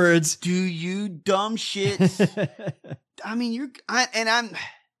Smaller words. Do you dumb shits? I mean, I'm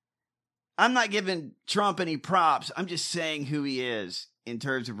not giving Trump any props. I'm just saying who he is in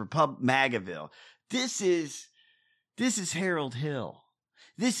terms of MAGAville. This is Harold Hill.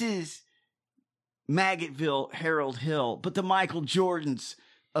 This is Maggotville Harold Hill, but the Michael Jordans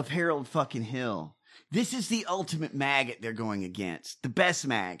of Harold fucking Hill. This is the ultimate maggot they're going against. The best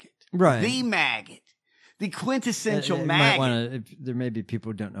maggot. Right. The maggot. The quintessential You maggot. might wanna, there may be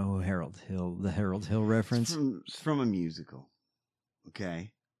people who don't know the Harold Hill reference. It's from a musical.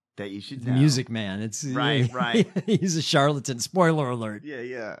 Okay. That you should The know. Music Man. It's Right. He's a charlatan. Spoiler alert.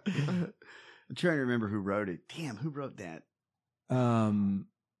 Yeah. I'm trying to remember who wrote it. Damn, who wrote that?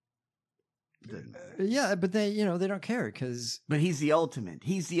 Yeah, but they don't care because. But he's the ultimate.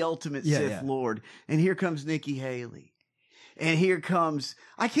 He's the ultimate Yeah, Sith yeah. Lord. And here comes Nikki Haley. And here comes,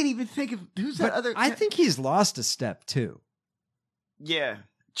 I can't even think of, who's that other? I think he's lost a step too, Yeah.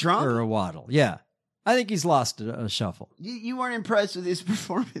 Trump? or a waddle. Yeah, I think he's lost a shuffle. You weren't impressed with his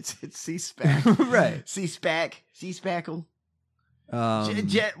performance at C-SPAC. Right. C-SPACle.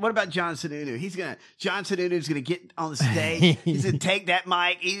 What about John Sununu? John Sununu's gonna get on the stage. He's gonna take that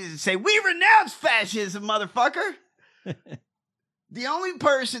mic. He's gonna say, "We renounce fascism, motherfucker." The only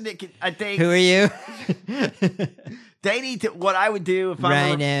person that can, I think, Who are you? they need to. What I would do if I'm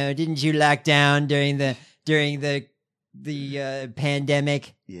Rhino, didn't you lock down during the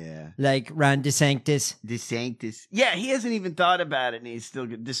pandemic? Yeah. Like Ron DeSantis. DeSantis. Yeah, he hasn't even thought about it, and he's still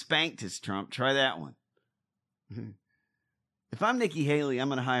good. DeSpanctus, Trump. Try that one. If I'm Nikki Haley, I'm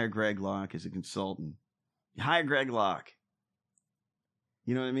going to hire Greg Locke as a consultant. Hire Greg Locke.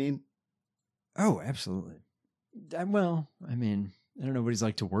 You know what I mean? Oh, absolutely. Well, I mean, I don't know what he's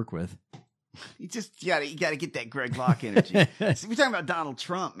like to work with. You got to get that Greg Locke energy. So we're talking about Donald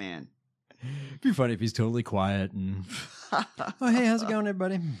Trump, man. It'd be funny if he's totally quiet and oh, hey, how's it going,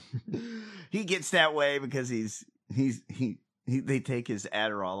 everybody? He gets that way because they take his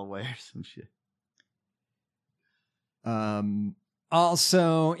Adderall away or some shit.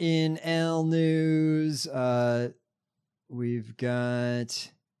 Also in L News, we've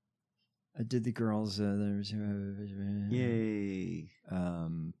got I did the girls Yay.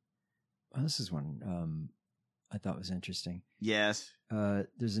 This is one I thought was interesting. Yes.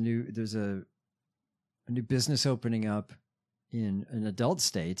 There's a new business opening up in an adult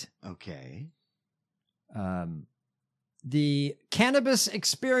state. Okay. The Cannabis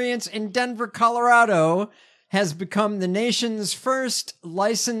Experience in Denver, Colorado has become the nation's first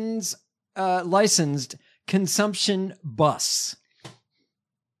licensed consumption bus.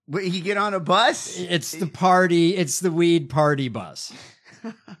 Wait, you get on a bus? It's the weed party bus.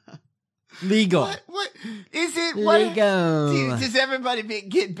 Legal. What is it? Legal. Does everybody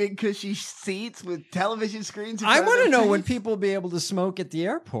get big cushy seats with television screens? I want to know when people will be able to smoke at the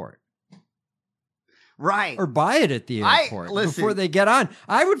airport. Right. Or buy it at the airport before they get on.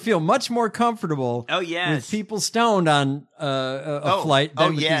 I would feel much more comfortable with people stoned on a flight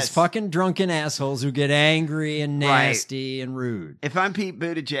than with these fucking drunken assholes who get angry and nasty and rude. If I'm Pete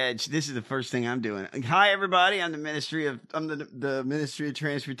Buttigieg, this is the first thing I'm doing. Hi, everybody. I'm the Ministry of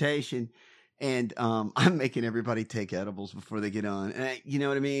Transportation. And I'm making everybody take edibles before they get on. And you know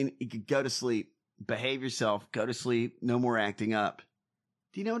what I mean? You could go to sleep, behave yourself, go to sleep, no more acting up.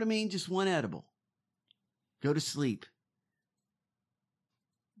 Do you know what I mean? Just one edible. Go to sleep.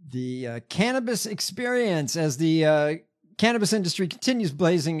 The Cannabis Experience, as the cannabis industry continues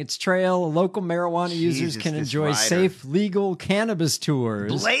blazing its trail, local marijuana users can enjoy safe, legal cannabis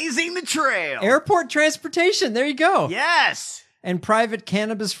tours. Blazing the trail. Airport transportation. There you go. Yes. And private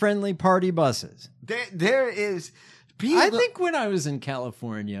cannabis-friendly party buses. There is... I think when I was in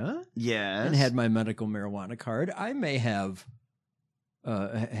California and had my medical marijuana card, I may have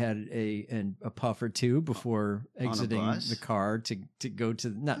had a puff or two before exiting the car to go to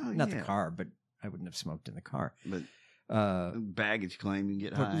not the car, but I wouldn't have smoked in the car. But baggage claim, you can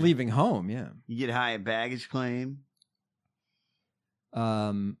get high. Leaving home, yeah. You get high at baggage claim.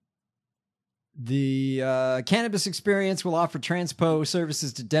 The Cannabis Experience will offer transpo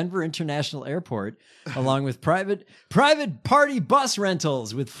services to Denver International Airport, along with private party bus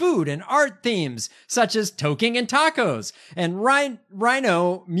rentals with food and art themes such as toking and tacos and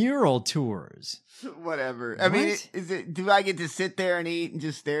rhino mural tours. Whatever. I mean, do I get to sit there and eat and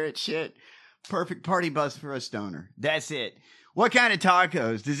just stare at shit? Perfect party bus for a stoner. That's it. What kind of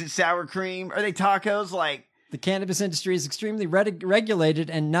tacos? Does it sour cream? Are they tacos like? The cannabis industry is extremely regulated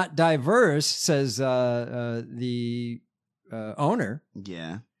and not diverse, says the owner.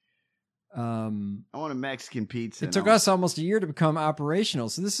 Yeah. I want a Mexican pizza. It took us almost a year to become operational.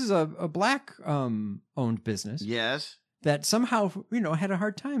 So this is a black owned business. Yes. That somehow, had a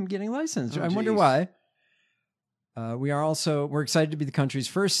hard time getting licensed. Oh, I wonder why. We're excited to be the country's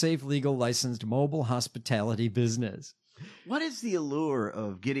first safe, legal, licensed mobile hospitality business. What is the allure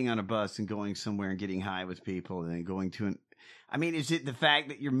of getting on a bus and going somewhere and getting high with people and then going to is it the fact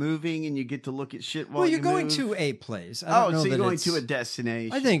that you're moving and you get to look at shit while you're going move? to a place. I don't know so you're going it's- to a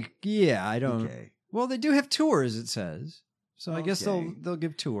destination. I think, I don't. Okay. Well, they do have tours, it says. So I guess they'll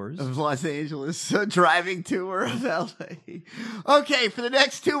give tours. Of Los Angeles, a driving tour of LA. Okay, for the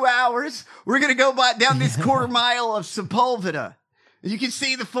next 2 hours, we're going to go down this quarter mile of Sepulveda. You can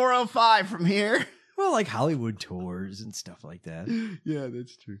see the 405 from here. Well, like Hollywood tours and stuff like that. Yeah,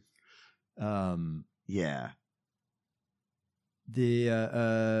 that's true. Yeah.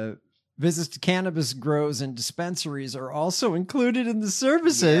 The visits to cannabis grows and dispensaries are also included in the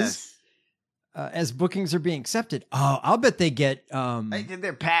services as bookings are being accepted. Oh, I'll bet they get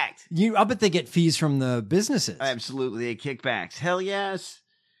they're packed. I'll bet they get fees from the businesses. Absolutely, they kickbacks. Hell yes.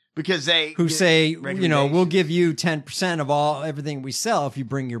 Because they say, we'll give you 10% of everything we sell if you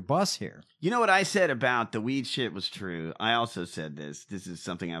bring your bus here. You know what I said about the weed shit was true. I also said this. This is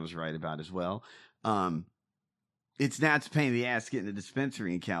something I was right about as well. It's not a pain in the ass getting a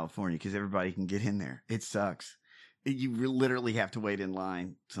dispensary in California because everybody can get in there. It sucks. You literally have to wait in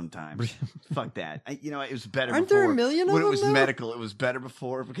line sometimes. Fuck that. It was better Aren't before. there a million of when them, it was though? medical, it was better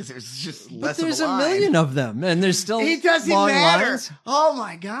before because there was just less But there's of a a line. million of them, and there's still It doesn't long matter. lines. Oh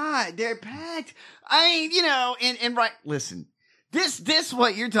my God, they're packed. And right. Listen, this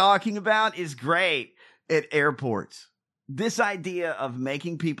what you're talking about is great at airports. This idea of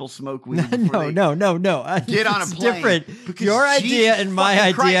making people smoke weed before they No. get on a It's plane. different. Because Your idea Jesus and my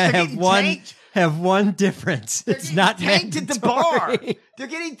fucking Christ, idea they're getting tanked. have one difference. It's not tanked at the bar. mandatory. They're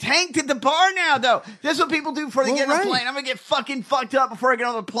getting tanked at the bar now, though. That's what people do before they get on the plane. I'm gonna get fucking fucked up before I get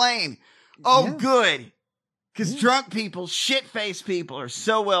on the plane. Oh, good. Because drunk people, shit-faced people are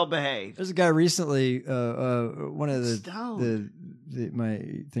so well behaved. There's a guy recently. One of Stoned. my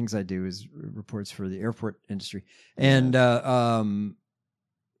things I do is reports for the airport industry, and a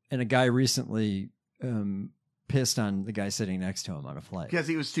guy recently pissed on the guy sitting next to him on a flight Because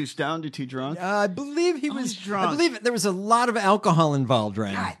he was too stoned or too drunk? I believe he was he's drunk. I believe there was a lot of alcohol involved,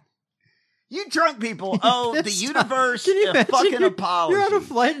 right? God. You drunk people owe the universe Can you a imagine? fucking apology. You're on a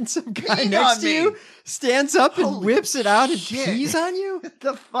flight and some guy Peed next on to me. you stands up and Holy whips it out and shit. pees on you. What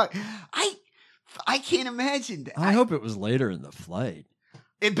the fuck? I can't imagine that. I hope it was later in the flight.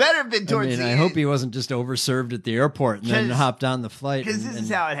 It better have been towards the I end. hope he wasn't just overserved at the airport and then 'Cause- hopped on the flight. Because this is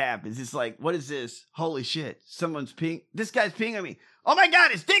how it happens. It's like, what is this? Holy shit. Someone's peeing. This guy's peeing on me. Oh my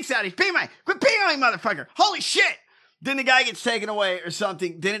God, his dick's out. He's peeing on me. Quit peeing on me, motherfucker. Holy shit. Then the guy gets taken away or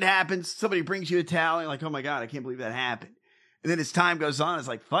something. Then it happens. Somebody brings you a towel. And you're like, oh my God, I can't believe that happened. And then as time goes on, it's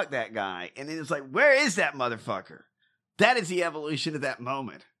like, fuck that guy. And then it's like, where is that motherfucker? That is the evolution of that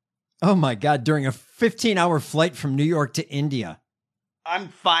moment. Oh my God, during a 15-hour flight from New York to India. I'm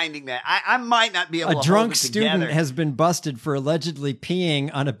finding that. I might not be able to A hold drunk it student together. has been busted for allegedly peeing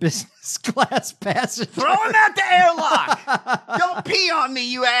on a business class passenger. Throw him out the airlock. Don't pee on me,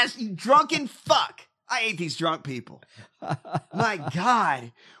 you drunken fuck. I hate these drunk people. My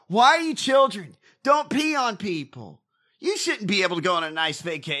God. Why are you children? Don't pee on people. You shouldn't be able to go on a nice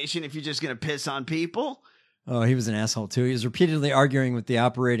vacation if you're just going to piss on people. Oh, he was an asshole too. He was repeatedly arguing with the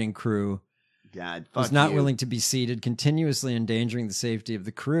operating crew. God, fuck Was not you. willing to be seated, continuously endangering the safety of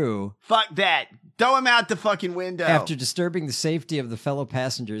the crew. Fuck that. Throw him out the fucking window. After disturbing the safety of the fellow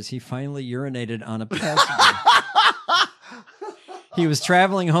passengers, he finally urinated on a passenger. He was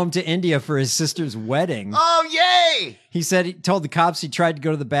traveling home to India for his sister's wedding. Oh, yay! He said he told the cops he tried to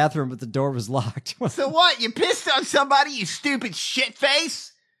go to the bathroom, but the door was locked. So what? You pissed on somebody, you stupid shit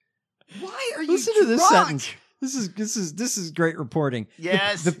face? Why are you Listen to this drunk? sentence. This is great reporting.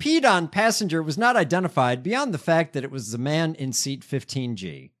 Yes. The peed on passenger was not identified beyond the fact that it was the man in seat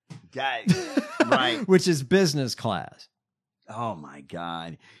 15G. Right. Which is business class. Oh my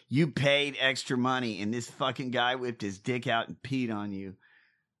God. You paid extra money and this fucking guy whipped his dick out and peed on you.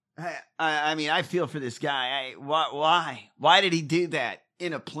 I mean, I feel for this guy. Why? Why did he do that?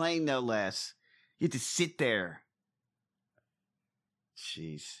 In a plane, no less. You have to sit there.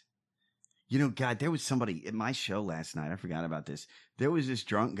 Jeez. You know, God, there was somebody at my show last night. I forgot about this. There was this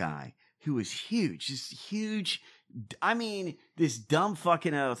drunk guy who was huge, just huge. I mean, this dumb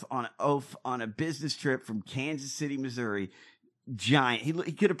fucking oaf on a business trip from Kansas City, Missouri, giant.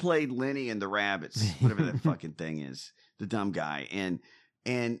 He could have played Lenny and the Rabbits, whatever that fucking thing is, the dumb guy. And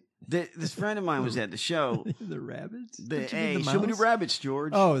this friend of mine was at the show. The Rabbits? Hey, show me the Rabbits,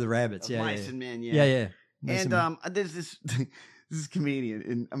 George. Oh, the Rabbits. Yeah, Mice and Men. Yeah. And there's this comedian,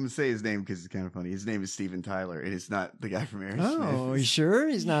 and I'm gonna say his name because it's kind of funny. His name is Steven Tyler, and it's not the guy from Aerosmith. Oh, are you sure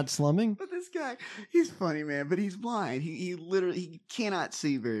he's not slumming? But this guy, he's funny, man. But he's blind. He literally cannot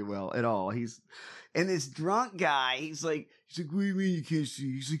see very well at all. And this drunk guy, he's like, what do you mean you can't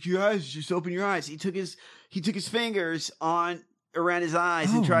see? He's like, your eyes, just open your eyes. He took his fingers around his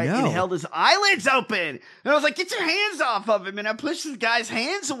eyes and held his eyelids open. And I was like, get your hands off of him. And I pushed this guy's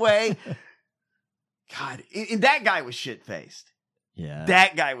hands away. God, and that guy was shit-faced. Yeah.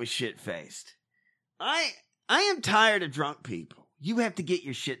 That guy was shit-faced. I am tired of drunk people. You have to get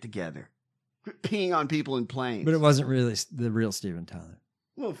your shit together. Quit peeing on people in planes. But it wasn't really the real Steven Tyler.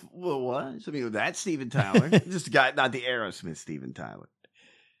 Well, what? I mean, that's Steven Tyler. Just the guy, not the Aerosmith Steven Tyler.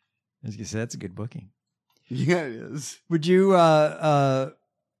 I was gonna say that's a good booking. Yeah, it is. Would you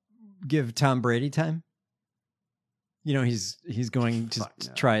give Tom Brady time? You know, he's going to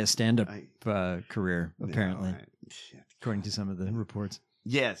try a stand-up career, apparently, according to some of the reports.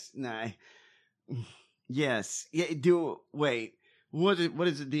 Yes. No. Yes. Yeah. Wait. What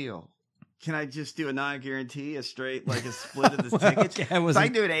is the deal? Can I just do a non-guarantee, a straight, like a split of the tickets? Okay, if I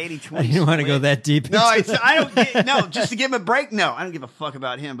do an 80-20 I didn't want to go that deep. No, I don't. Just to give him a break. No, I don't give a fuck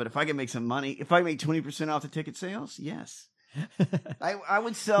about him. But if I can make some money, if I make 20% off the ticket sales, yes, I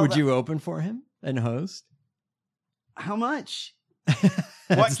would sell. Would you open for him and host? How much?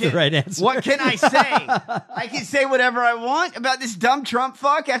 That's the right answer. What can I say? I can say whatever I want about this dumb Trump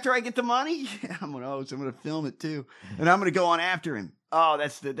fuck after I get the money. Yeah, I'm gonna host. I'm gonna film it too, and I'm gonna go on after him. Oh,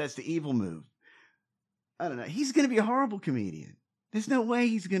 that's the evil move. I don't know. He's gonna be a horrible comedian. There's no way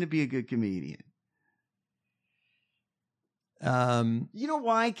he's gonna be a good comedian. You know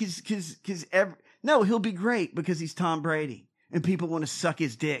why? No, he'll be great because he's Tom Brady, and people want to suck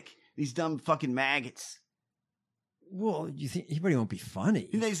his dick. These dumb fucking maggots. Well, you think he won't be funny?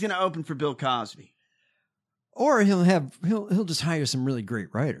 You think he's going to open for Bill Cosby? Or he'll just hire some really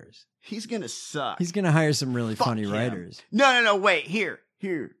great writers. He's going to suck. He's going to hire some really funny writers. No, wait. Here.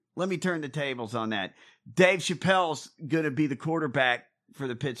 Let me turn the tables on that. Dave Chappelle's going to be the quarterback for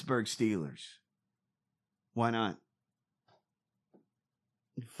the Pittsburgh Steelers. Why not?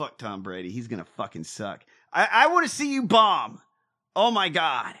 Fuck Tom Brady. He's going to fucking suck. I want to see you bomb. Oh my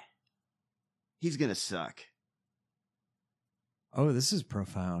God. He's going to suck. Oh, this is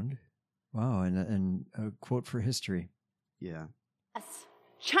profound. Wow, and a quote for history. Yeah.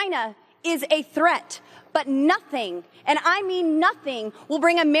 China is a threat, but nothing, and I mean nothing, will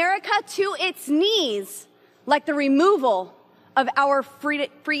bring America to its knees like the removal of our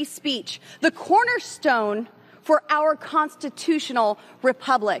free speech, the cornerstone for our constitutional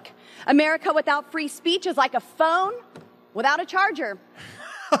republic. America without free speech is like a phone without a charger.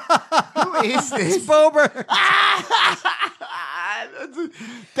 Who is this? It's Bober.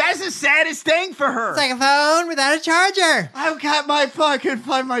 That's the saddest thing for her. It's like a phone without a charger. I've got my phone. I couldn't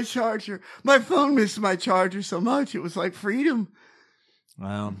find my charger. My phone missed my charger so much. It was like freedom.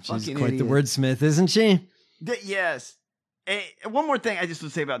 Wow. She's Fucking quite idiot. the wordsmith, isn't she? Yes. One more thing I just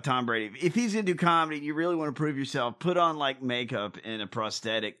would say about Tom Brady. If he's into comedy and you really want to prove yourself, put on like makeup and a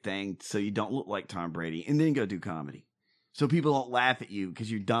prosthetic thing so you don't look like Tom Brady, and then go do comedy. So people don't laugh at you because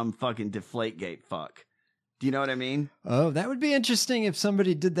you're dumb fucking Deflategate fuck. Do you know what I mean? Oh, that would be interesting if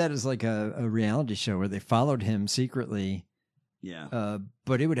somebody did that as like a reality show where they followed him secretly. Yeah.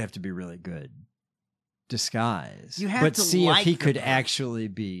 But it would have to be really good disguise. You have but to see like if he the could person. actually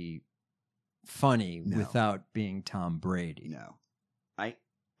be funny without being Tom Brady. No. I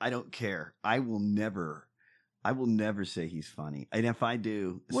don't care. I will never say he's funny. And if I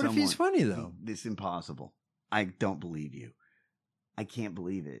do, What if he's funny though? It's impossible. I don't believe you. I can't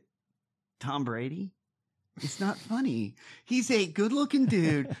believe it. Tom Brady? It's not funny. He's a good-looking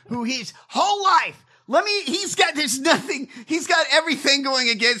dude who his whole life, he's got everything going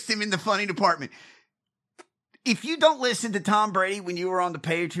against him in the funny department. If you don't listen to Tom Brady when you were on the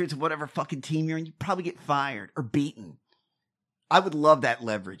Patriots or whatever fucking team you're in, you probably get fired or beaten. I would love that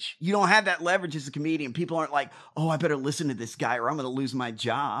leverage. You don't have that leverage as a comedian. People aren't like, oh, I better listen to this guy or I'm going to lose my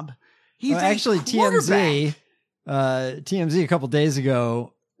job. He's actually, TMZ a couple days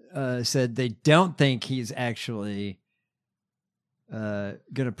ago said they don't think he's actually going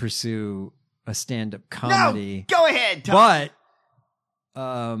to pursue a stand-up comedy. No, go ahead, Tom.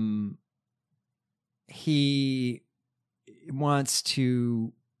 But he wants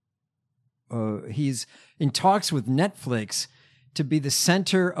to. He's in talks with Netflix to be the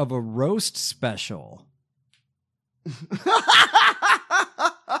center of a roast special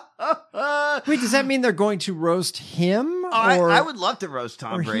Wait, does that mean they're going to roast him? I would love to roast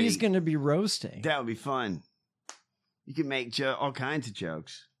Tom or Brady. He's going to be roasting. That would be fun. You can make all kinds of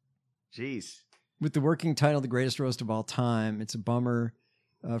jokes. Jeez. With the working title, The Greatest Roast of All Time, it's a bummer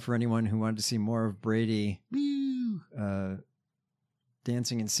for anyone who wanted to see more of Brady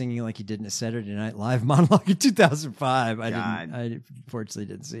dancing and singing like he did in a Saturday Night Live monologue in 2005. I unfortunately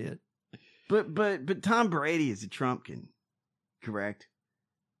didn't see it. But Tom Brady is a Trumpkin, correct?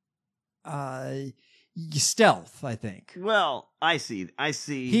 Stealth, I think. Well, I see.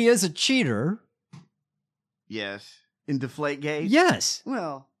 He is a cheater. Yes. In Deflategate? Yes.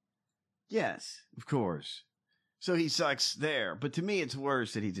 Well, yes, of course. So he sucks there. But to me, it's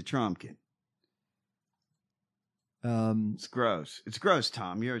worse that he's a Trumpkin. It's gross. It's gross,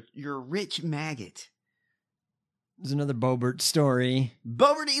 Tom. You're a rich maggot. There's another Boebert story.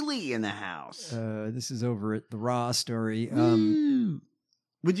 Boebert E. Lee in the house. This is over at the Raw story.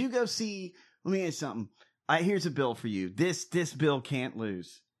 Would you go see? Let me ask you something. Here's a bill for you. This bill can't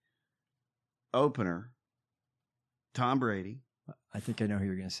lose. Opener. Tom Brady. I think I know who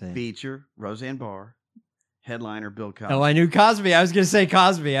you're going to say. Feature Roseanne Barr. Headliner Bill Cosby. Oh, I knew Cosby. I was going to say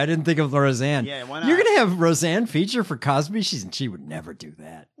Cosby. I didn't think of Roseanne. Yeah, why not? You're going to have Roseanne feature for Cosby? She would never do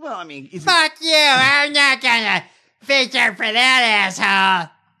that. Well, I mean, fuck you! I'm not gonna feature for that asshole.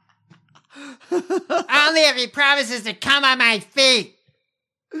 Only if he promises to come on my feet.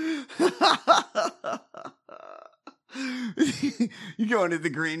 You go into the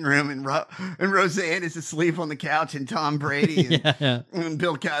green room and Roseanne is asleep on the couch and Tom Brady and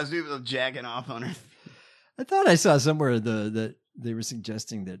Bill Cosby was jacking off on her. I thought I saw somewhere that they were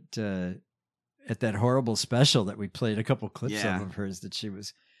suggesting that at that horrible special that we played a couple clips of hers that she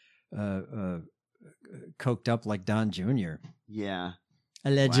was coked up like Don Jr. Yeah.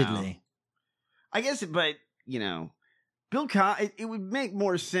 Allegedly. Wow. I guess, but, you know, Bill Cosby, it would make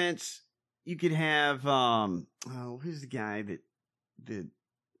more sense. You could have, who's the guy that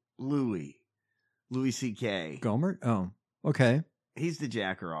Louis C.K. Gohmert? Oh, okay. He's the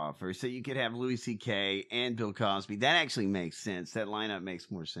jacker offer. So you could have Louis C.K. and Bill Cosby. That actually makes sense. That lineup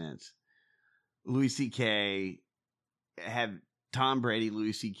makes more sense. Louis C.K. have Tom Brady,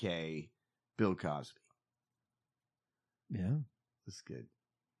 Louis C.K., Bill Cosby. Yeah. That's good.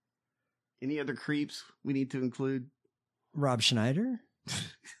 Any other creeps we need to include? Rob Schneider?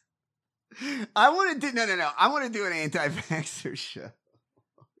 I want to do no. I want to do an anti-vaxxer show.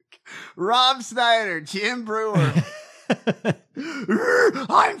 Rob Schneider, Jim Brewer.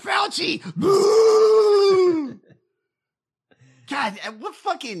 I'm Fauci. Boo! God, what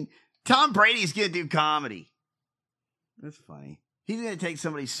fucking Tom Brady's gonna do comedy? That's funny. He's gonna take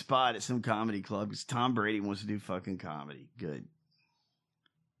somebody's spot at some comedy club because Tom Brady wants to do fucking comedy. Good.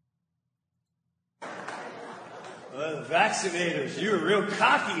 The vaccinators, you were real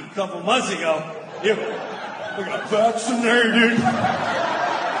cocky a couple months ago. You got vaccinated.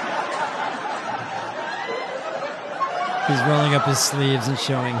 He's rolling up his sleeves and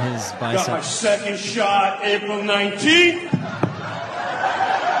showing his biceps. Got my second shot April 19th.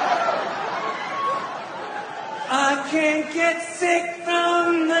 I can't get sick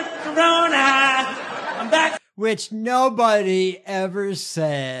from the corona. I'm back. Which nobody ever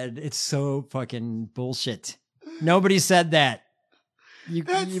said. It's so fucking bullshit. Nobody said that. You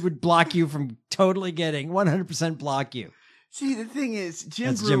would block you from totally getting 100% block you. See, the thing is,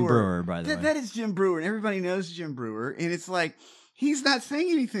 That's Jim Brewer, by the way. That is Jim Brewer, and everybody knows Jim Brewer. And it's like, he's not saying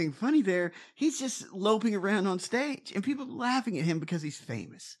anything funny there. He's just loping around on stage, and people are laughing at him because he's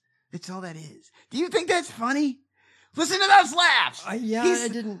famous. That's all that is. Do you think that's funny? Listen to those laughs.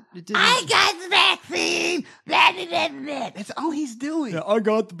 It didn't. I got the vaccine. Blah, blah, blah, blah. That's all he's doing. Yeah, I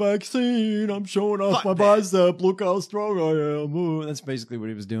got the vaccine. I'm showing off my bicep. Look how strong I am. Ooh, that's basically what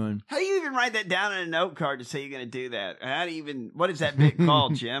he was doing. How do you even write that down on a note card to say you're going to do that? What is that bit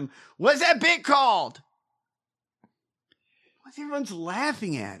called, Jim? What's that bit called? Everyone's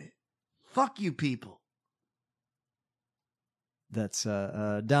laughing at it. Fuck you people. That's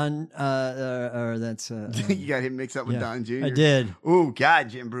Don, or that's you got him mixed up with Don Jr. I did. Oh God,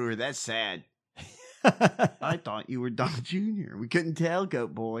 Jim Brewer, that's sad. I thought you were Don Jr. We couldn't tell,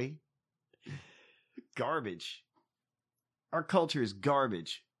 goat boy. Garbage. Our culture is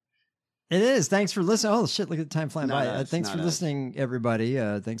garbage. It is. Thanks for listening. Oh shit! Look at the time flying by. Us, thanks for us. listening, everybody.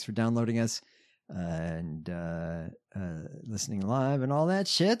 Thanks for downloading us and listening live and all that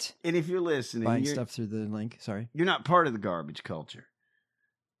shit. And if you're listening, buying stuff through the link. Sorry, you're not part of the garbage culture.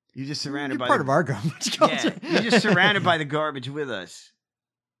 You're just surrounded by part of our garbage culture. Yeah, you're just surrounded by the garbage with us.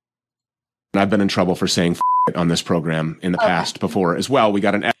 And I've been in trouble for saying on this program in the past before as well. We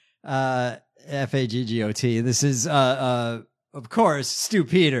got an F-A-G-G-O-T. This is, of course, Stu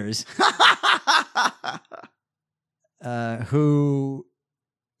Peters, who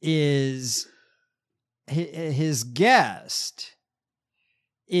is his guest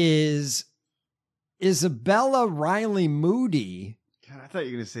is Isabella Riley Moody. God, I thought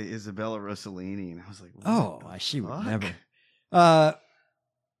you were going to say Isabella Rossellini, and I was like, she would never.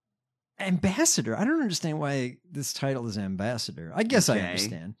 Ambassador. I don't understand why this title is ambassador. I guess I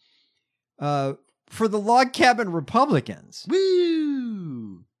understand. For the Log Cabin Republicans.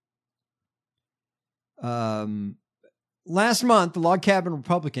 Woo! Last month, the Log Cabin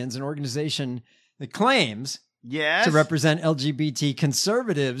Republicans, an organization that claims Yes. to represent LGBT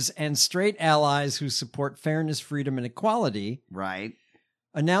conservatives and straight allies who support fairness, freedom, and equality, Right.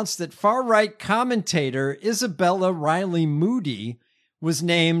 announced that far-right commentator Isabella Riley Moody was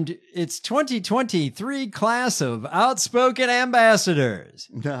named its 2023 class of outspoken ambassadors.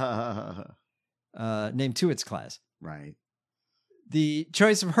 Named to its class. Right. The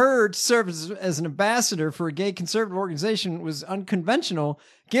choice of her to serve as an ambassador for a gay conservative organization was unconventional,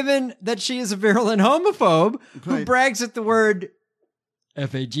 given that she is a virulent homophobe who Right. brags that the word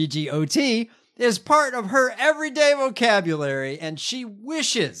F-A-G-G-O-T is part of her everyday vocabulary, and she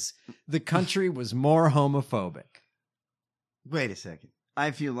wishes the country was more homophobic. Wait a second.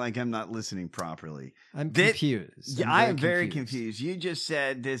 I feel like I'm not listening properly. I'm confused. Yeah, I'm I am very confused. You just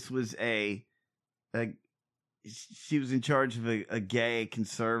said this was she was in charge of a gay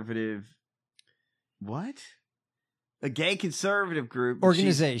conservative. What? A gay conservative group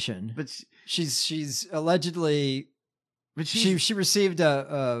Organization. But she's allegedly. But she received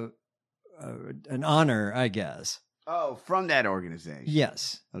an honor, I guess. Oh, from that organization.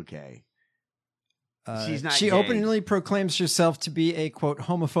 Yes. Okay. She's not. She gay. openly proclaims herself to be a quote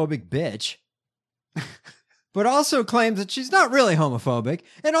homophobic bitch, but also claims that she's not really homophobic,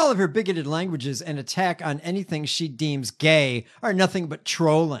 and all of her bigoted languages and attack on anything she deems gay are nothing but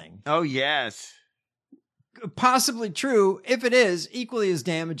trolling. Oh yes. Possibly true. If it is, equally as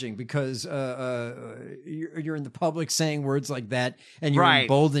damaging, because you're in the public saying words like that, and you're Right.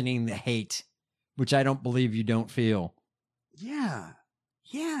 emboldening the hate, which I don't believe you don't feel. Yeah.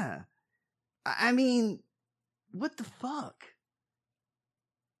 Yeah. I mean, what the fuck?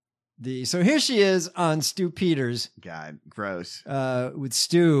 So here she is on Stu Peters. God, gross. With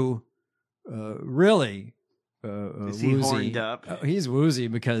Stu, really, Is he woozy. horned up? He's woozy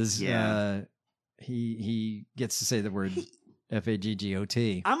because Yeah. he gets to say the word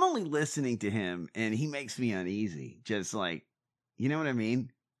F-A-G-G-O-T. I'm only listening to him, and he makes me uneasy. Just like, you know what I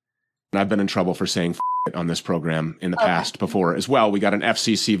mean? And I've been in trouble for saying on this program in the past before as well. We got an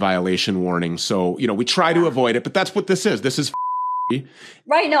FCC violation warning. So, we try to avoid it, but that's what this is. This is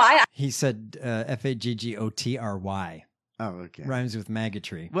Right. No, He said F-A-G-G-O-T-R-Y. Oh, okay. Rhymes with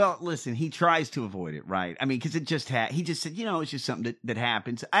maggotry. Well, listen, he tries to avoid it, right? I mean, because it just he just said, it's just something that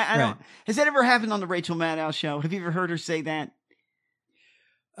happens. I don't. Has that ever happened on the Rachel Maddow show? Have you ever heard her say that?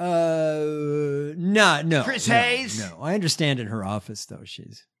 No. Chris no, Hayes? No, I understand in her office though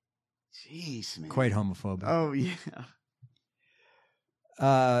she's Jeez, man. quite homophobic. Oh yeah.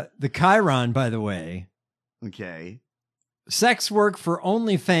 The Chiron, by the way. Okay. Sex work for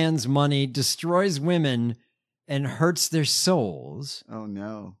OnlyFans money destroys women and hurts their souls. Oh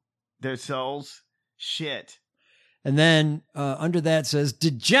no, their souls. Shit. And then under that says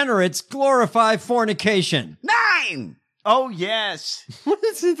degenerates glorify fornication. 9. Oh yes. What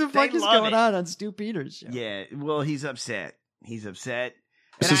is the fuck is love going it. on Stu Peters' show? Yeah. Well, he's upset. He's upset.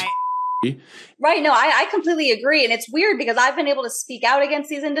 This And is Right. No, I completely agree. And it's weird because I've been able to speak out against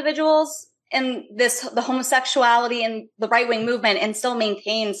these individuals and the homosexuality and the right wing movement and still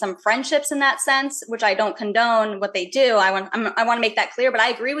maintain some friendships in that sense, which I don't condone what they do. I want to make that clear, but I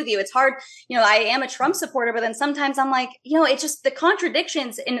agree with you. It's hard. I am a Trump supporter, but then sometimes I'm like, it's just the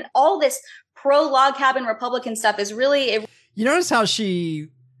contradictions in all this pro log cabin Republican stuff is really, You notice how she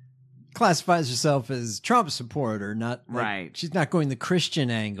classifies herself as Trump supporter, not Right. She's not going the Christian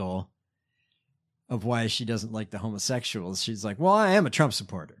angle of why she doesn't like the homosexuals. She's like, well, I am a Trump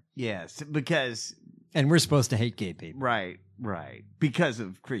supporter. yes, because And we're supposed to hate gay people. right, because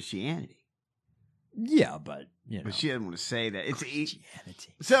of Christianity. Yeah, but, But she doesn't want to say that. It's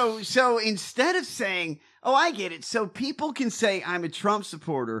Christianity. So instead of saying, "Oh, I get it," so people can say I'm a Trump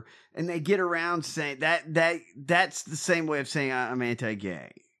supporter, and they get around saying that's the same way of saying I'm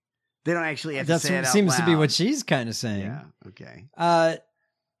anti-gay. They don't actually have That's to say what it out seems to be loud. what she's kind of saying. Yeah. Okay.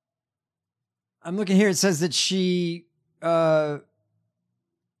 I'm looking here. It says that she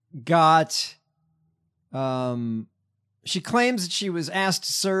she claims that she was asked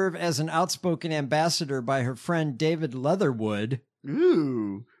to serve as an outspoken ambassador by her friend David Leatherwood.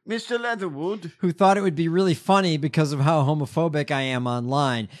 Ooh, Mr. Leatherwood. Who thought it would be really funny because of how homophobic I am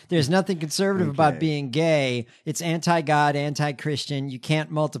online. There's nothing conservative about being gay. It's anti-God, anti-Christian. You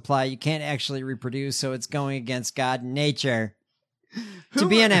can't multiply. You can't actually reproduce, so it's going against God and nature. To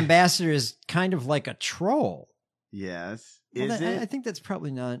be an ambassador is kind of like a troll. Yes. Well, Is it? I think that's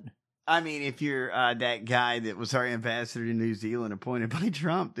probably not. I mean, if you're that guy that was our ambassador to New Zealand appointed by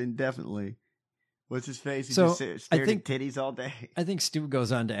Trump, then definitely. What's his face? He just stared at titties all day. I think Stu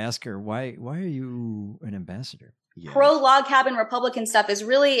goes on to ask her, why are you an ambassador? Yeah. Pro log cabin Republican stuff is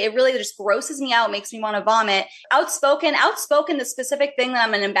really just grosses me out, makes me want to vomit. Outspoken, the specific thing that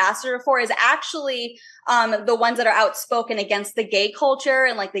I'm an ambassador for is actually the ones that are outspoken against the gay culture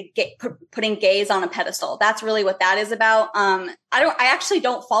and like putting gays on a pedestal. That's really what that is about. I actually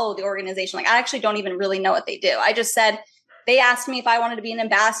don't follow the organization. Like I actually don't even really know what they do. I just said, they asked me if I wanted to be an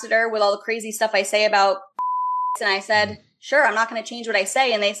ambassador with all the crazy stuff I say about and I said, sure, I'm not going to change what I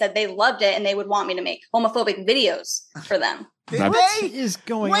say. And they said they loved it and they would want me to make homophobic videos for them. What is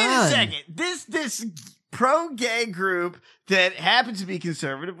going on? Wait a second. This pro-gay group that happens to be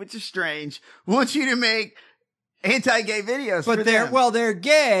conservative, which is strange, wants you to make anti-gay videos for them. They're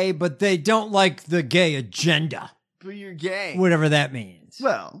gay, but they don't like the gay agenda. But you're gay. Whatever that means.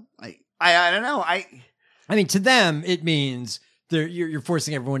 Well, I don't know. I mean, to them, it means you're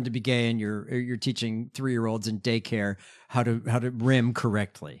forcing everyone to be gay, and you're teaching 3-year-olds in daycare how to rim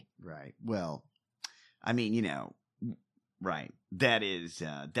correctly. Right. Well, I mean, right.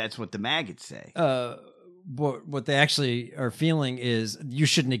 That's what the maggots say. What they actually are feeling is you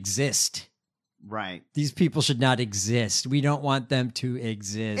shouldn't exist. Right. These people should not exist. We don't want them to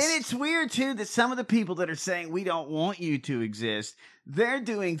exist. And it's weird too that some of the people that are saying we don't want you to exist, they're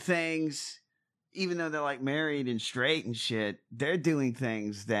doing things. Even though they're like married and straight and shit, they're doing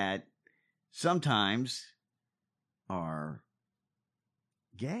things that sometimes are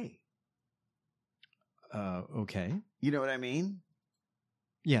gay. Okay. You know what I mean?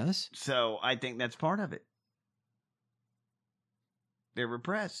 Yes. So I think that's part of it. They're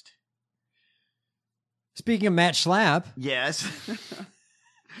repressed. Speaking of Matt Schlapp. Yes.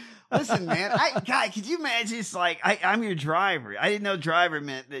 Listen, man, could you imagine? It's like I'm your driver. I didn't know driver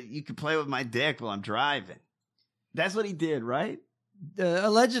meant that you could play with my dick while I'm driving. That's what he did, right?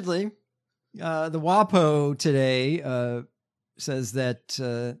 Allegedly, the WAPO today says that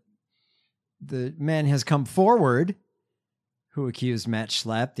the man has come forward who accused Matt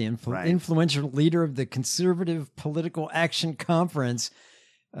Schlapp, the influential leader of the Conservative Political Action Conference,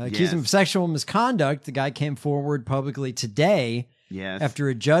 accused him of sexual misconduct. The guy came forward publicly today. Yes. After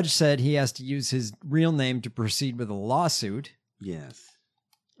a judge said he has to use his real name to proceed with a lawsuit. Yes.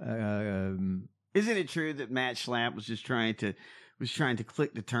 Isn't it true that Matt Schlapp was just trying to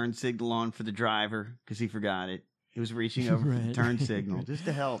click the turn signal on for the driver because he forgot it? He was reaching over for the turn signal just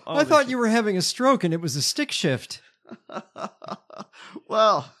to help. I thought you were having a stroke and it was a stick shift.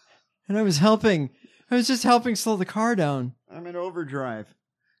 Well, and I was helping. I was just helping slow the car down. I'm in overdrive.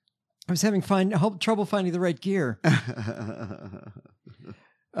 I was having trouble finding the right gear.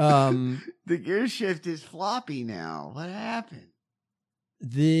 The gear shift is floppy now. What happened?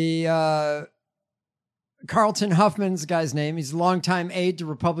 The Carlton Huffman's the guy's name. He's a longtime aide to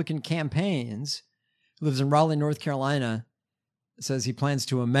Republican campaigns. Lives in Raleigh, North Carolina. Says he plans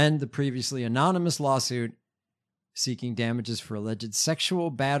to amend the previously anonymous lawsuit seeking damages for alleged sexual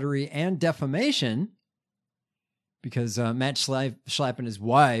battery and defamation. Because Matt Schlapp and his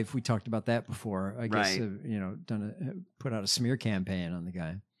wife, we talked about that before. I guess put out a smear campaign on the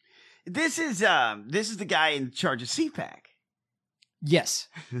guy. This is the guy in charge of CPAC. Yes,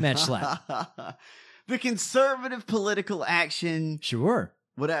 Matt Schlapp. The Conservative Political Action. Sure.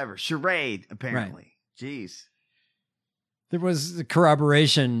 Whatever. Charade, apparently. Right. Jeez. There was the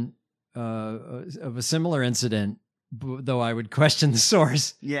corroboration of a similar incident, though I would question the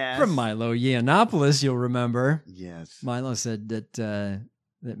source. Yes. From Milo Yiannopoulos, you'll remember. Yes. Milo said that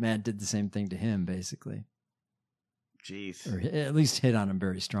Matt did the same thing to him, basically. Jeez. Or at least hit on him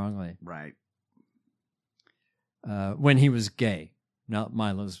very strongly. Right. When he was gay. Now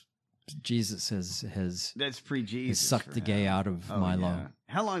Milo's Jesus has that's pre-Jesus. Sucked the gay out of Milo. Yeah.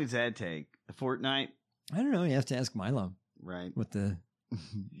 How long does that take? A fortnight? I don't know. You have to ask Milo. Right. What the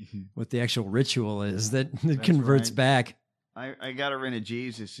actual ritual is that converts back. I got to rent a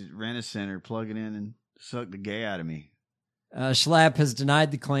Jesus at Rent-A-Center, plug it in, and suck the gay out of me. Schlapp has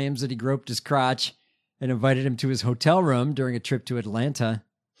denied the claims that he groped his crotch and invited him to his hotel room during a trip to Atlanta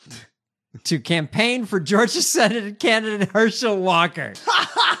to campaign for Georgia Senate candidate Herschel Walker.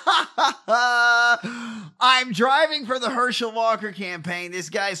 I'm driving for the Herschel Walker campaign. This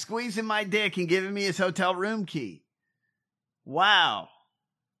guy's squeezing my dick and giving me his hotel room key. Wow.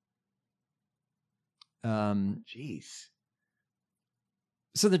 Jeez.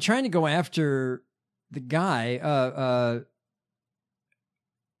 So they're trying to go after the guy.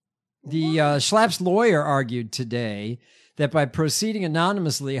 Schlapp's lawyer argued today that by proceeding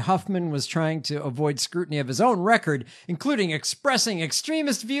anonymously, Huffman was trying to avoid scrutiny of his own record, including expressing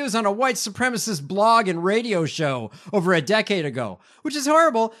extremist views on a white supremacist blog and radio show over a decade ago, which is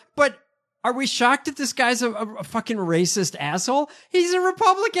horrible. But are we shocked that this guy's a fucking racist asshole? He's a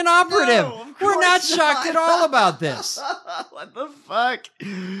Republican operative. No, we're not shocked at all about this. What the fuck?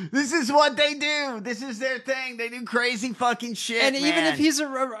 This is what they do. This is their thing. They do crazy fucking shit. And even if he's a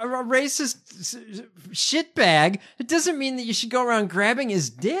racist shitbag, it doesn't mean that you should go around grabbing his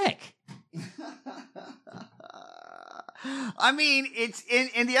dick. I mean, it's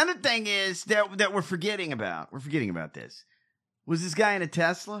and the other thing is that we're forgetting about. We're forgetting about this. Was this guy in a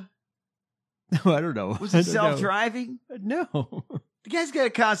Tesla? No, I don't know. Was it self-driving? No. The guy's got to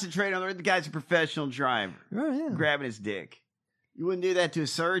concentrate on the guy's a professional driver. Oh, yeah. Grabbing his dick. You wouldn't do that to a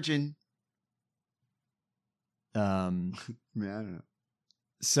surgeon. I don't know.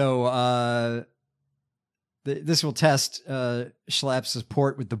 So this will test Schlapp's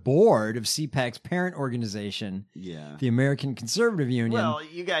support with the board of CPAC's parent organization, the American Conservative Union. Well,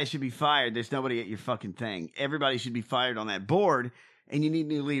 you guys should be fired. There's nobody at your fucking thing. Everybody should be fired on that board. And you need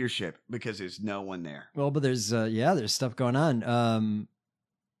new leadership because there's no one there. Well, but there's stuff going on.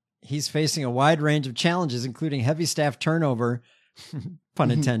 He's facing a wide range of challenges, including heavy staff turnover,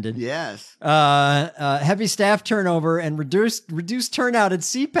 pun intended. Yes. Heavy staff turnover and reduced turnout at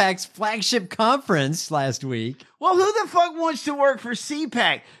CPAC's flagship conference last week. Well, who the fuck wants to work for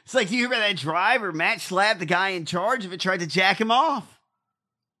CPAC? It's like you hear about that driver, Matt Schlapp, the guy in charge of it, tried to jack him off.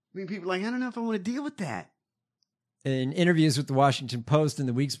 I mean, people are like, I don't know if I want to deal with that. In interviews with the Washington Post in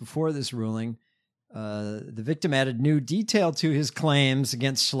the weeks before this ruling, the victim added new detail to his claims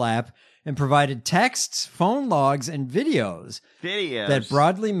against Schlapp and provided texts, phone logs, and videos that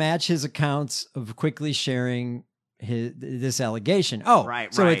broadly match his accounts of quickly sharing this allegation. Oh, right.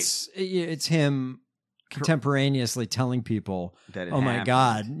 It's him contemporaneously telling people, that it "Oh my happened.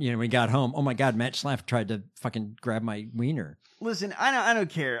 God, we got home. Oh my God, Matt Schlapp tried to fucking grab my wiener." Listen, I don't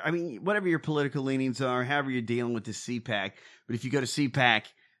care. I mean, whatever your political leanings are, however you're dealing with the CPAC, but if you go to CPAC,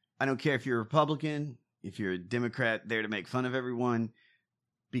 I don't care if you're a Republican, if you're a Democrat there to make fun of everyone,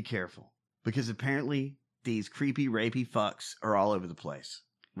 be careful. Because apparently these creepy, rapey fucks are all over the place,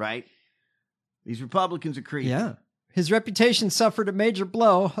 right? These Republicans are creepy. Yeah. His reputation suffered a major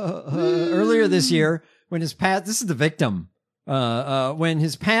blow earlier this year when this is the victim. When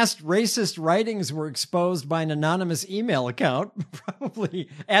his past racist writings were exposed by an anonymous email account, probably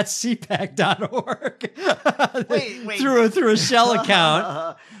at cpac.org, wait. through a shell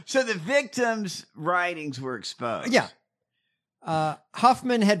account. So the victim's writings were exposed. Yeah.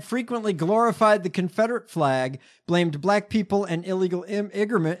 Huffman had frequently glorified the Confederate flag, blamed black people and illegal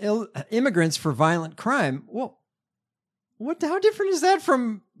immigrants for violent crime. Well, how different is that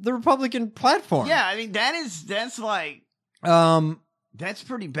from the Republican platform? Yeah, I mean, that's like... that's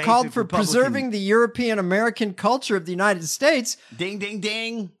pretty basic. Called for Republican. preserving the European American culture of the United States. Ding, ding,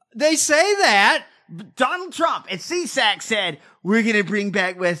 ding. They say that. Donald Trump at CSAC said, we're going to bring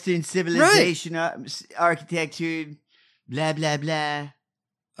back Western civilization, architecture, blah, blah, blah.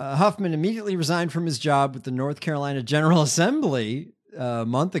 Huffman immediately resigned from his job with the North Carolina General Assembly a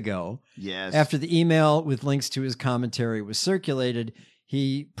month ago. Yes. After the email with links to his commentary was circulated,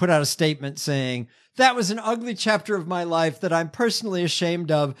 he put out a statement saying, "That was an ugly chapter of my life that I'm personally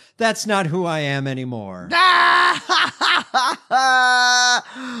ashamed of. That's not who I am anymore."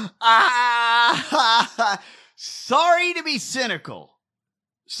 Sorry to be cynical.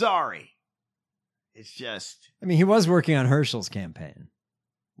 Sorry. It's just... I mean, he was working on Herschel's campaign.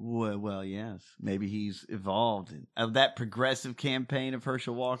 Well, yes. Maybe he's evolved of that progressive campaign of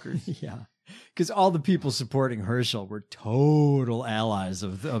Herschel Walker's. Yeah. Because all the people supporting Herschel were total allies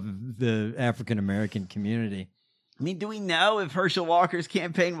of the African-American community. I mean, do we know if Herschel Walker's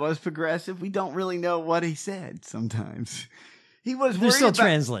campaign was progressive? We don't really know what he said sometimes. He was They're worried still about...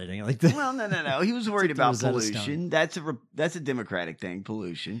 translating. Well, no. He was worried about Rosetta pollution. Stone. That's a Democratic thing,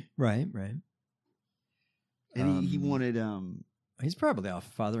 pollution. Right. And he wanted... He's probably off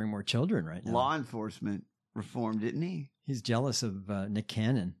fathering more children right now. Law enforcement reform, didn't he? He's jealous of Nick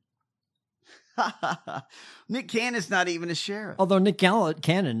Cannon. Nick Cannon's not even a sheriff. Although Nick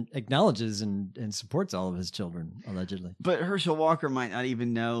Cannon acknowledges and supports all of his children, allegedly. But Herschel Walker might not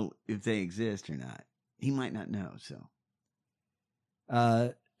even know if they exist or not. He might not know, so.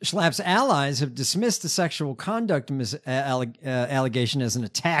 Schlapp's allies have dismissed the sexual conduct allegation as an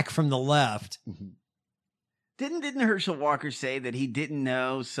attack from the left. Mm-hmm. Didn't Herschel Walker say that he didn't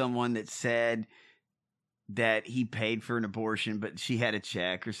know someone that said that he paid for an abortion, but she had a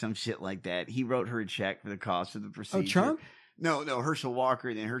check or some shit like that? He wrote her a check for the cost of the procedure. Oh, Trump? No, Herschel Walker.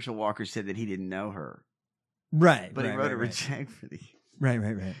 And then Herschel Walker said that he didn't know her. Right. But right, he wrote right, her right. a check for the... Right.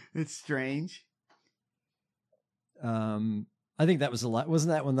 It's strange. I think that was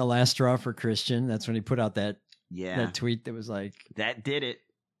wasn't that when the last straw for Christian? That's when he put out that tweet that was like, that did it.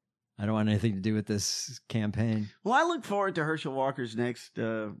 I don't want anything to do with this campaign. Well, I look forward to Herschel Walker's next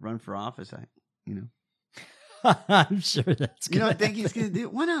run for office. I'm sure that's You don't think he's going to do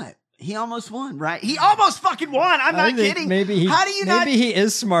it? Why not? He almost won, right? He almost fucking won. I'm not kidding. How do you not? Maybe he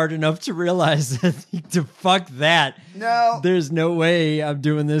is smart enough to realize that to fuck that. No. There's no way I'm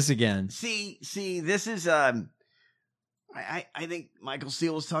doing this again. See, this is I think Michael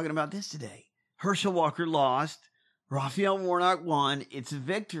Steele was talking about this today. Herschel Walker lost. Raphael Warnock won. It's a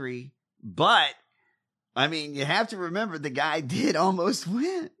victory, but I mean, you have to remember the guy did almost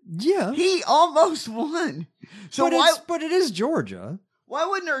win. Yeah, he almost won. So but it is Georgia. Why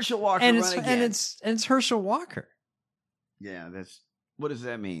wouldn't Herschel Walker and run again? And it's Herschel Walker. Yeah, what does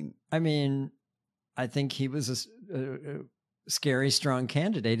that mean? I mean, I think he was a scary, strong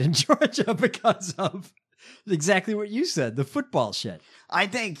candidate in Georgia because of exactly what you said, the football shit. I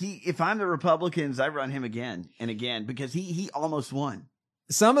think if I'm the Republicans, I run him again and again because he almost won.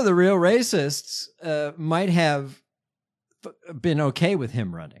 Some of the real racists might have been okay with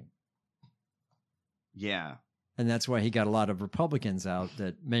him running. Yeah. And that's why he got a lot of Republicans out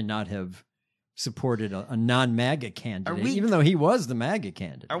that may not have supported a non-MAGA candidate, even though he was the MAGA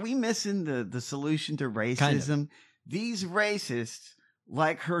candidate. Are we missing the solution to racism? Kind of. These racists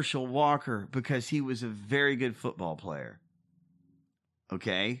like Herschel Walker because he was a very good football player.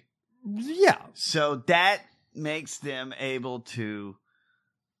 Okay? Yeah. So that makes them able to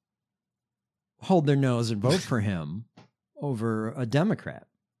hold their nose and vote for him over a Democrat.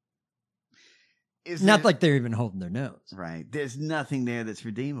 Not like they're even holding their nose. Right. There's nothing there that's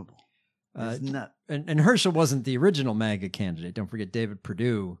redeemable. And Herschel wasn't the original MAGA candidate. Don't forget David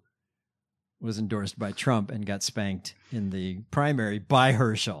Perdue was endorsed by Trump and got spanked in the primary by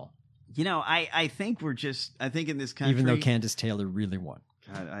Herschel. You know, I think I think in this country... Even though Candace Taylor really won.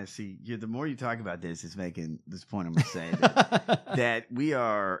 God, I see. The more you talk about this, it's making this point I'm going to say that we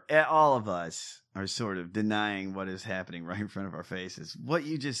are, all of us are sort of denying what is happening right in front of our faces. What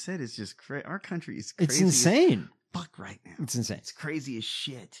you just said is just crazy. Our country is crazy. It's insane. Fuck right now. It's insane. It's crazy as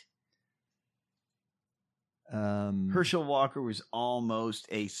shit. Herschel Walker was almost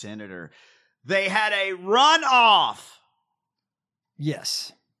a senator. They had a runoff.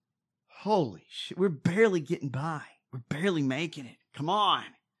 Yes. Holy shit. We're barely getting by. We're barely making it. Come on.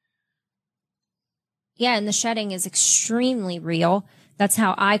 Yeah, and the shedding is extremely real. That's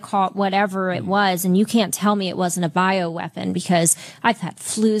how I caught whatever it was. And you can't tell me it wasn't a bioweapon because I've had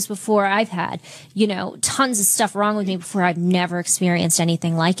flus before. I've had, tons of stuff wrong with me before. I've never experienced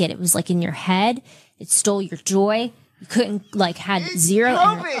anything like it. It was like in your head. It stole your joy. You couldn't, had zero.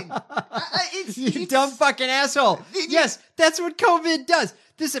 COVID. You dumb fucking asshole. Yes, that's what COVID does.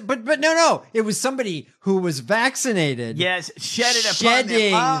 But no. It was somebody who was vaccinated. Yes, shedding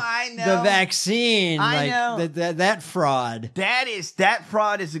them. Oh, I know. The vaccine. I know. That fraud. That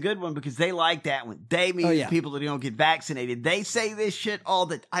fraud is a good one because they like that one. They mean people that don't get vaccinated. They say this shit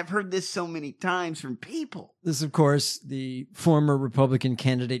I've heard this so many times from people. This is, of course, the former Republican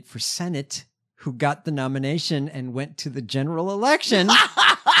candidate for Senate who got the nomination and went to the general election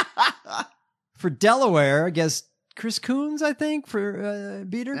for Delaware. I guess Chris Coons, I think, for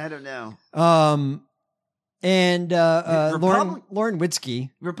beat her. I don't know. And Lauren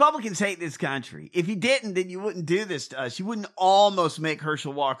Witzke. Republicans hate this country. If you didn't, then you wouldn't do this to us. You wouldn't almost make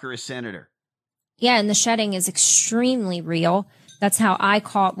Herschel Walker a senator. Yeah, and the shedding is extremely real. That's how I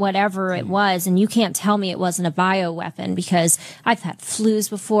caught whatever it was. And you can't tell me it wasn't a bioweapon because I've had flus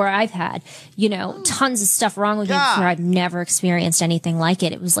before. I've had, tons of stuff wrong with me before. I've never experienced anything like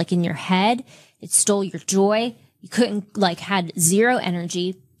it. It was like in your head. It stole your joy. You couldn't, had zero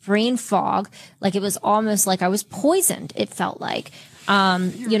energy, brain fog. It was almost like I was poisoned. It felt like,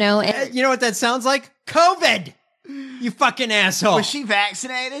 And, you know what that sounds like? COVID. You fucking asshole. Was she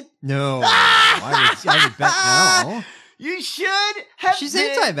vaccinated? No. I would bet no. You should have She's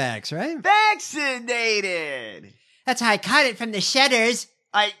been anti-vax, right? Vaccinated. That's how I caught it from the shedders.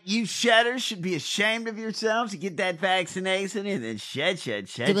 You shedders should be ashamed of yourselves to get that vaccination and then shed.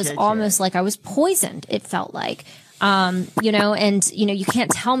 It was almost like I was poisoned. It felt like, you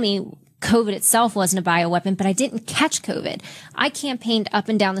can't tell me COVID itself wasn't a bioweapon, but I didn't catch COVID. I campaigned up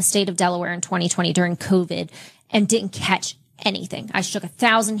and down the state of Delaware in 2020 during COVID and didn't catch anything. I shook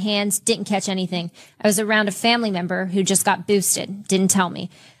 1,000 hands, didn't catch anything. I was around a family member who just got boosted, didn't tell me.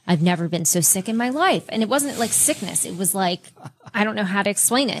 I've never been so sick in my life. And it wasn't like sickness. It was like, I don't know how to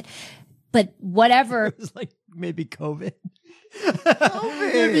explain it. But whatever. It was like maybe COVID.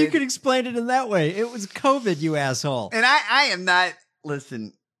 Maybe you could explain it in that way. It was COVID, you asshole. And I am not,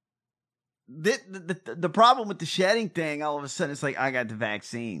 listen, the problem with the shedding thing, all of a sudden it's like, I got the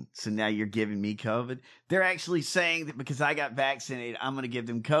vaccine, so now you're giving me COVID. They're actually saying that because I got vaccinated, I'm going to give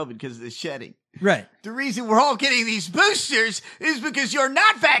them COVID because of the shedding. Right. The reason we're all getting these boosters is because you're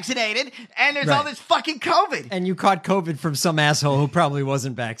not vaccinated and there's all this fucking COVID. And you caught COVID from some asshole who probably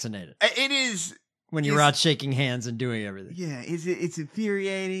wasn't vaccinated. It is. When you were out shaking hands and doing everything. Yeah, it's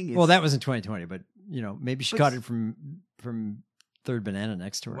infuriating. Well, that was in 2020, but maybe she caught it from Third Banana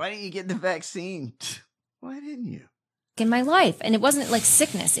next to her. Why didn't you get the vaccine? Why didn't you? In my life. And it wasn't like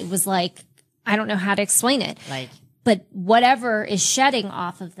sickness. It was like, I don't know how to explain it. But whatever is shedding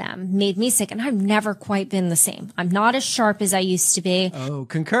off of them made me sick. And I've never quite been the same. I'm not as sharp as I used to be. Oh,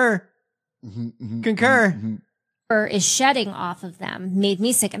 concur. Concur. Is shedding off of them made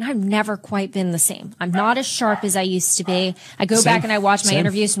me sick, and I've never quite been the same. I'm not as sharp as I used to be. I go back and I watch my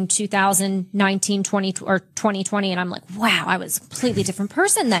interviews from 2019, 20 or 2020, and I'm like, wow, I was a completely different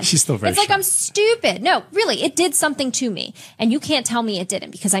person then. She's still very It's like sharp. I'm stupid. No, really, it did something to me, and you can't tell me it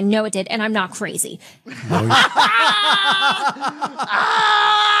didn't because I know it did, and I'm not crazy. I'm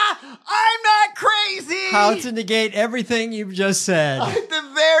not crazy. How to negate everything you've just said. At the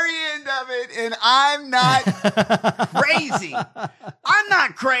very end of it, and I'm not crazy. I'm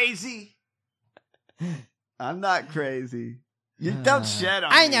not crazy. I'm not crazy. You don't shed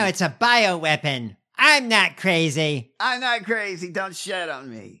on me. I know it's a bioweapon. I'm not crazy. I'm not crazy. Don't shed on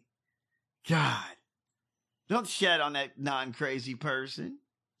me. God. Don't shed on that non-crazy person.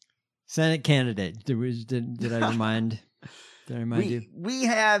 Senate candidate. Did I remind? Did I remind you? We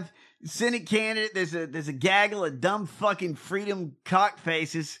have Senate candidate. There's a gaggle of dumb fucking freedom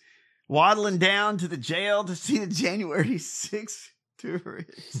cockfaces waddling down to the jail to see the January 6th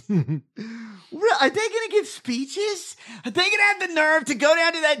tourists. Are they going to give speeches? Are they going to have the nerve to go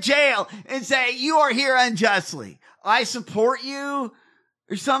down to that jail and say, you are here unjustly, I support you,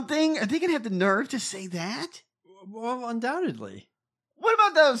 or something? Are they going to have the nerve to say that? Well, undoubtedly. What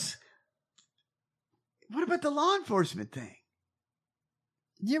about those? What about the law enforcement thing?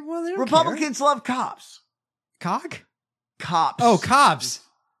 Yeah, well, they don't Republicans love cops. Cock? Cops. Oh, cops.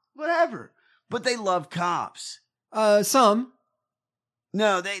 Whatever. But they love cops. Some.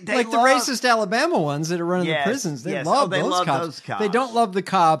 No, they like love... the racist Alabama ones that are running the prisons. They love those cops. They don't love the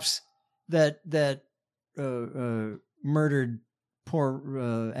cops that murdered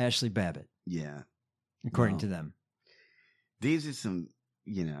poor Ashley Babbitt. Yeah. According to them. These are some,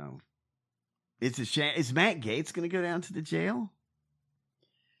 it's a shame. Is Matt Gaetz going to go down to the jail?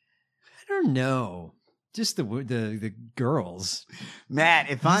 I don't know. Just the girls. Matt,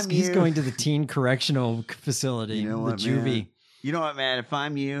 if he's going to the teen correctional facility, the juvie. Man? You know what, Matt? If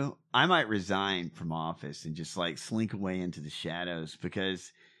I'm you, I might resign from office and just slink away into the shadows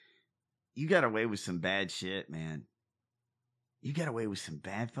because you got away with some bad shit, man. You got away with some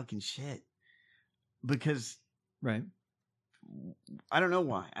bad fucking shit. Because, right? I don't know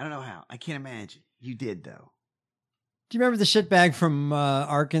why. I don't know how. I can't imagine. You did though. Do you remember the shitbag from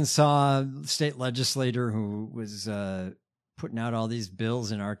Arkansas state legislator who was putting out all these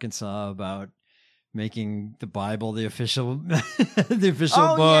bills in Arkansas about making the Bible the official book?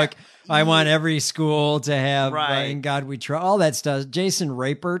 Yeah. I want every school to have "In God We Trust." All that stuff. Jason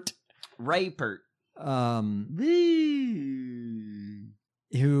Rapert.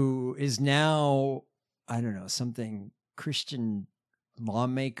 Who is now, I don't know, something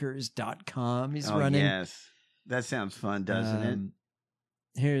ChristianLawmakers.com he's running. Yes. That sounds fun, doesn't it?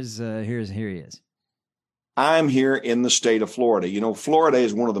 Here he is. I'm here in the state of Florida. Florida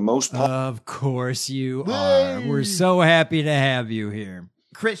is one of the most... Of course you are. We're so happy to have you here.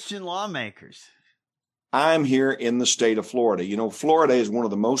 Christian lawmakers. I'm here in the state of Florida. Florida is one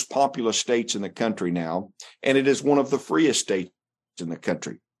of the most populous states in the country now, and it is one of the freest states in the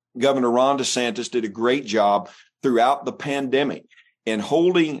country. Governor Ron DeSantis did a great job throughout the pandemic in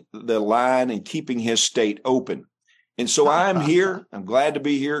holding the line and keeping his state open. And so I'm here. I'm glad to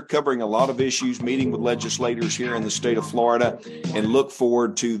be here covering a lot of issues, meeting with legislators here in the state of Florida, and look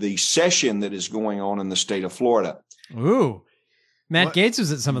forward to the session that is going on in the state of Florida. Ooh. Matt Gaetz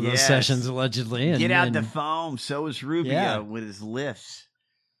was at some of those sessions, allegedly. Get out the foam. So is Rubio with his lifts.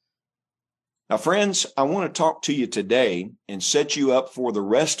 Now, friends, I want to talk to you today and set you up for the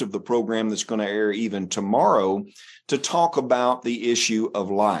rest of the program that's going to air even tomorrow to talk about the issue of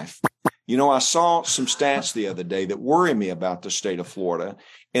life. You know, I saw some stats the other day that worry me about the state of Florida,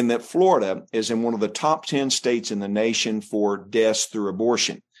 and that Florida is in one of the top 10 states in the nation for deaths through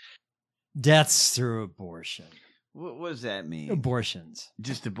abortion. Deaths through abortion. What does that mean? Abortions.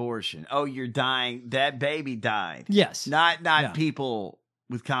 Just abortion. Oh, you're dying. That baby died. Yes. Not people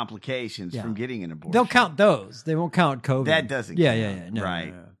with complications from getting an abortion. They'll count those. They won't count COVID. That doesn't Yeah, count. yeah, yeah. No,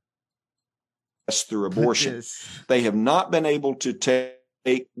 right. no, no. Through abortion. They have not been able to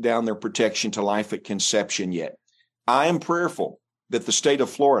take down their protection to life at conception yet. I am prayerful that the state of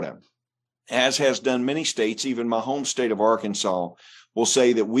Florida, as has done many states, even my home state of Arkansas, will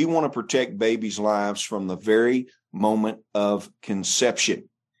say that we want to protect babies' lives from the very moment of conception.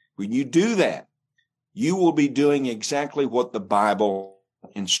 When you do that, you will be doing exactly what the Bible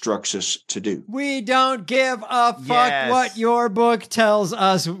instructs us to do. We don't give a fuck what your book tells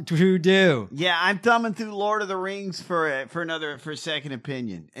us to do. Yeah, I'm thumbing through Lord of the Rings for a second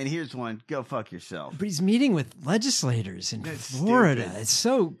opinion. And here's one. Go fuck yourself. But he's meeting with legislators in That's Florida. stupid. It's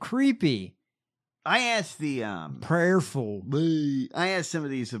so creepy. I asked the prayerful. I asked some of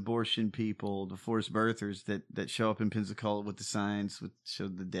these abortion people, the forced birthers that show up in Pensacola with the signs with show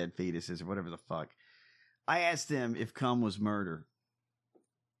the dead fetuses or whatever the fuck. I asked them if cum was murder.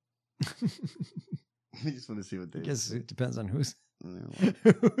 I just want to see what they. I guess it depends on who's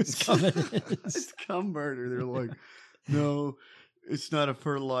who's coming. It's cum murder. They're like, no, it's not a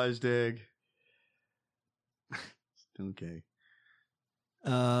fertilized egg. Okay.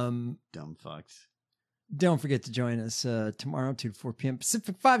 Dumb fucks. Don't forget to join us tomorrow, 2 to 4 p.m.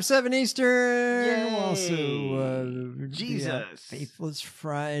 Pacific, 5, 7 Eastern. Yay. Also, Jesus. Faithless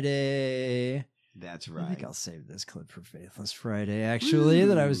Friday. That's I right. think I'll save this clip for Faithless Friday, actually,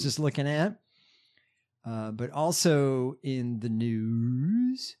 that I was just looking at. But also in the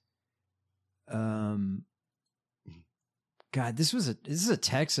news, God, this is a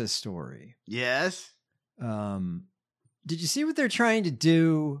Texas story. Yes. Did you see what they're trying to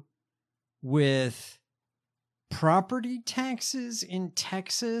do with property taxes in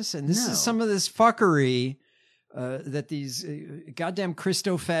Texas? And this No. is some of this fuckery that these goddamn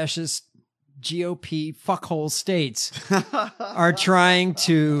Christo-fascist GOP fuckhole states are trying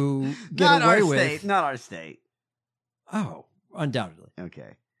to get Not away our with. state. Not our state. Oh, undoubtedly.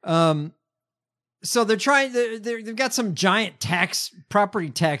 Okay. So they're trying. They've got some giant property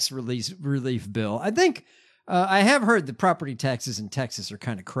tax relief bill. I think I have heard that property taxes in Texas are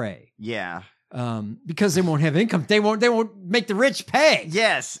kind of cray. Yeah. Because they won't have income. They won't make the rich pay.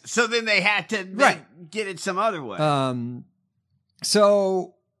 Yes. So then they had to get it some other way.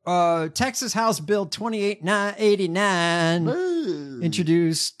 So Texas House Bill 2889,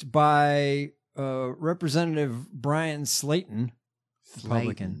 introduced by Representative Brian Slayton,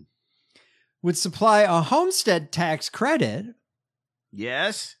 Republican, would supply a homestead tax credit.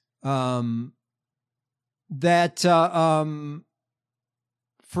 Yes. That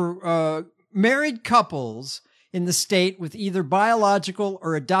for married couples in the state with either biological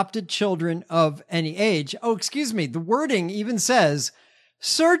or adopted children of any age. Oh, excuse me. The wording even says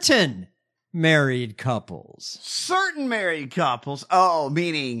certain married couples. Certain married couples. Oh,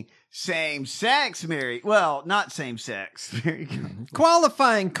 meaning same-sex married. Well, not same-sex married couples.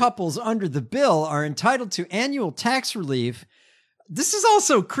 Qualifying couples under the bill are entitled to annual tax relief. This is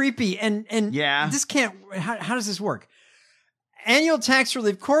also creepy, and yeah, this can't. How does this work? Annual tax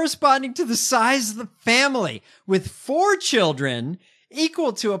relief corresponding to the size of the family with 4 children,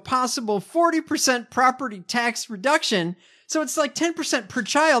 equal to a possible 40% property tax reduction. So it's like 10% per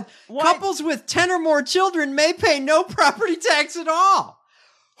child. What? Couples with 10 or more children may pay no property tax at all.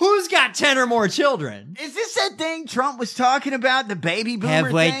 Who's got 10 or more children? Is this that thing Trump was talking about? The baby boomer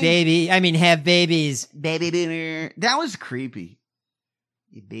have babies. Baby boomer. That was creepy.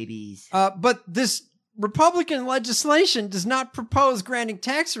 Babies. But this Republican legislation does not propose granting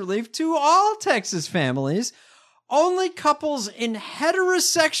tax relief to all Texas families. Only couples in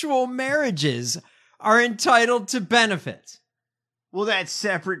heterosexual marriages are entitled to benefits. Well, that's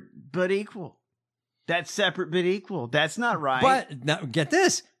separate but equal. That's separate but equal. That's not right. But now, get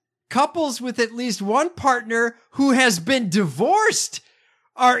this. Couples with at least one partner who has been divorced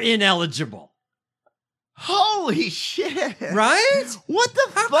are ineligible. Holy shit. Right? What the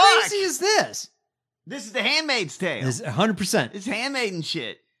fuck? How crazy is this? This is the Handmaid's Tale. This is 100%. It's handmaiden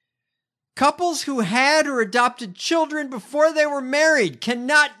shit. Couples who had or adopted children before they were married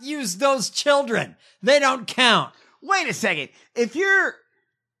cannot use those children. They don't count. Wait a second. If you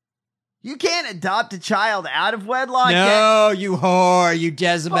can't adopt a child out of wedlock. No, you whore, you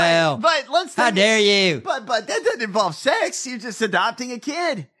Jezebel. But let's. How dare you? But that doesn't involve sex. You're just adopting a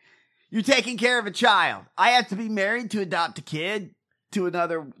kid. You're taking care of a child. I have to be married to adopt a kid.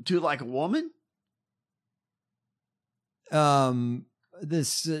 to like a woman?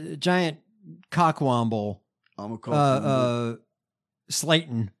 This giant cockwomble,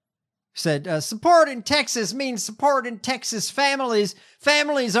 Slayton, said, supporting Texas means supporting Texas families.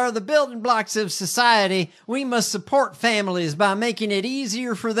 Families are the building blocks of society. We must support families by making it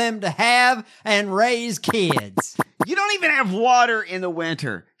easier for them to have and raise kids. You don't even have water in the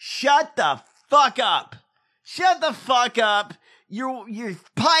winter. Shut the fuck up. Shut the fuck up. Your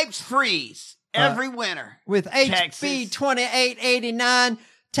pipes freeze every winter. With HB 2889,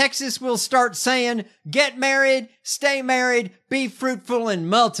 Texas will start saying, get married, stay married, be fruitful, and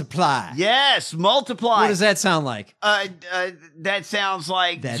multiply. Yes, multiply. What does that sound like? That sounds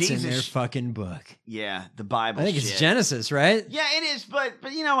like That's Jesus. in their fucking book. Yeah, the Bible. I think shit. it's Genesis, right? Yeah, it is,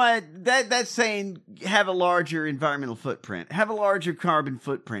 but you know what? That's saying have a larger environmental footprint, have a larger carbon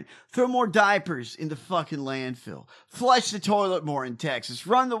footprint, throw more diapers in the fucking landfill, flush the toilet more in Texas,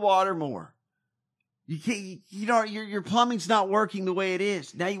 run the water more. You can't, your plumbing's not working the way it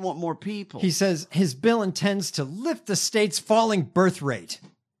is. Now you want more people. He says his bill intends to lift the state's falling birth rate.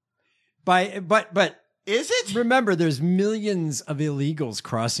 But is it? Remember, there's millions of illegals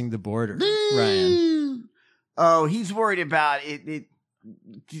crossing the border, Ryan. Oh, he's worried about it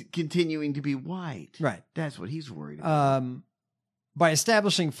continuing to be white. Right. That's what he's worried about. By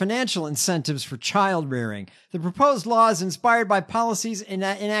establishing financial incentives for child rearing. The proposed law is inspired by policies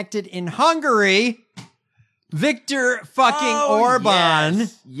enacted in Hungary, Viktor fucking Orban.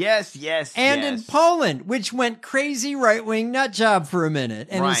 Yes. And in Poland, which went crazy right-wing nut job for a minute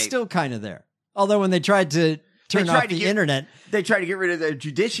and is still kind of there. Although when they tried to turn off the internet, they tried to get rid of the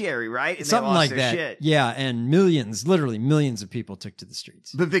judiciary, right? And something they lost like their that. Shit. Yeah, and literally millions of people took to the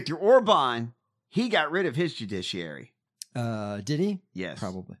streets. But Viktor Orban, he got rid of his judiciary. Did he? Yes.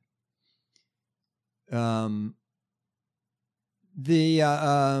 Probably.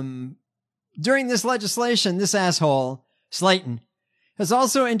 During this legislation, this asshole, Slayton, has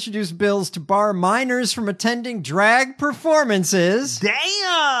also introduced bills to bar minors from attending drag performances.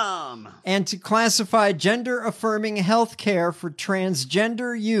 Damn! And to classify gender-affirming health care for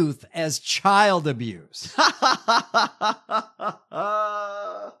transgender youth as child abuse.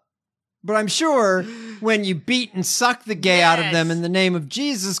 But I'm sure when you beat and suck the gay out of them in the name of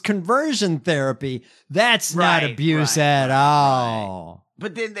Jesus, conversion therapy, that's not abuse at all.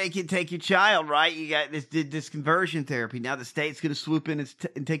 But then they can take your child, right? You got this conversion therapy. Now the state's going to swoop in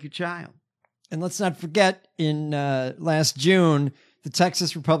and take your child. And let's not forget, in last June, the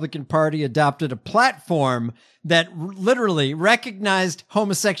Texas Republican Party adopted a platform that literally recognized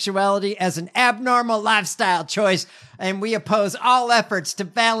homosexuality as an abnormal lifestyle choice, and we oppose all efforts to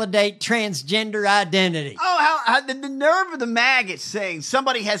validate transgender identity. Oh, how the nerve of the maggots saying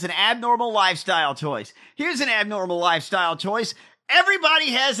somebody has an abnormal lifestyle choice. Here's an abnormal lifestyle choice. Everybody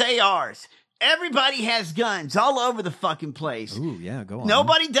has ARs. Everybody has guns all over the fucking place. Ooh, yeah, go on.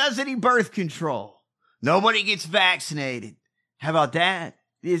 Nobody does any birth control. Nobody gets vaccinated. How about that?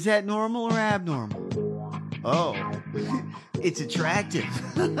 Is that normal or abnormal? Oh, it's attractive.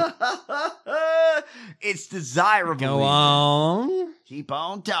 It's desirable. Go on. Keep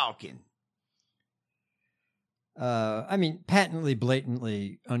on talking. I mean, patently,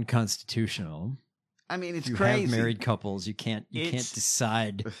 blatantly unconstitutional. I mean, it's you crazy. Have married couples, you can't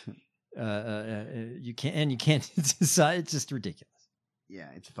decide. You can't decide. It's just ridiculous. Yeah,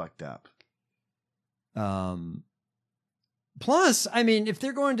 it's fucked up. Plus, I mean, if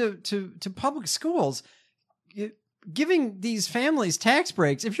they're going to public schools, giving these families tax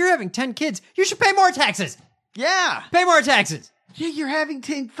breaks, if you're having 10 kids, you should pay more taxes. Yeah. Pay more taxes. Yeah, you're having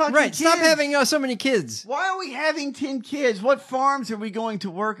 10 fucking right, kids. Stop having so many kids. Why are we having 10 kids? What farms are we going to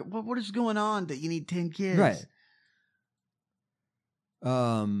work? What is going on that you need 10 kids? Right.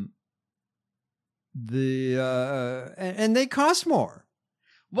 And they cost more.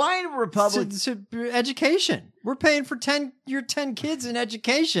 Why in Republicans? Education. We're paying for your 10 kids in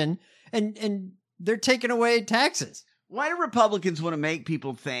education, and they're taking away taxes. Why do Republicans want to make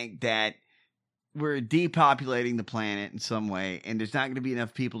people think that we're depopulating the planet in some way, and there's not going to be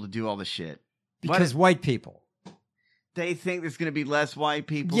enough people to do all the shit? Because white people. They think there's going to be less white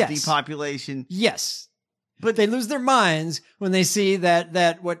people, depopulation. Yes. But they lose their minds when they see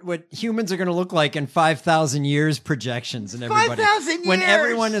that what humans are going to look like in 5,000 years projections and everybody. 5,000 years! When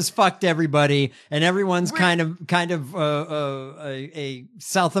everyone has fucked everybody and everyone's kind of a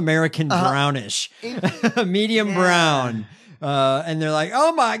South American brownish, medium brown. And they're like,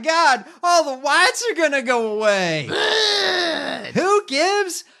 oh my God, all the whites are going to go away. Who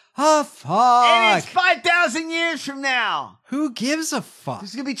gives a fuck. And it's 5,000 years from now. Who gives a fuck?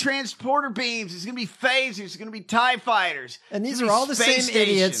 There's going to be transporter beams. There's going to be phasers. There's going to be TIE fighters. And these There's are gonna all be the space same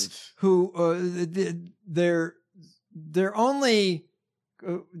idiots stations. who they're only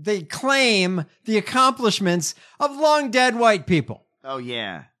they claim the accomplishments of long dead white people. Oh,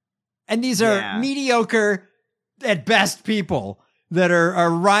 yeah. And these are mediocre at best people that are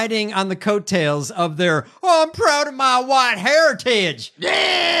riding on the coattails of their, oh, I'm proud of my white heritage.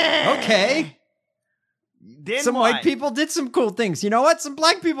 Yeah. Okay. Then Some what? white people did some cool things. You know what? Some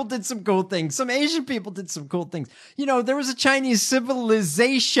black people did some cool things. Some Asian people did some cool things. You know, there was a Chinese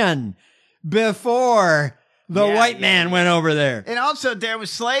civilization before the white man went over there. And also, there was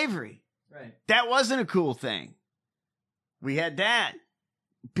slavery. Right. That wasn't a cool thing. We had that.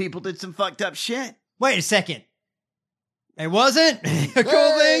 People did some fucked up shit. Wait a second. It wasn't a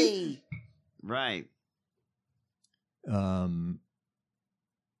cool thing? Right. What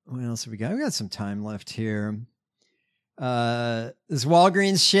else have we got? We got some time left here. This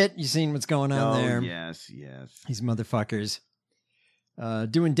Walgreens shit. You seen what's going on there? Yes. These motherfuckers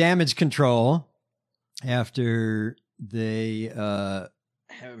doing damage control after they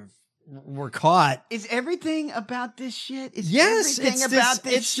were caught. Is everything about this shit? Is Yes, everything it's about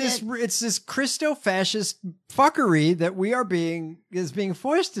this. this shit? It's this Christo-fascist fuckery that is being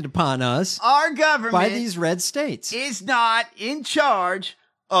foisted upon us. Our government by these red states is not in charge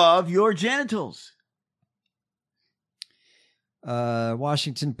of your genitals.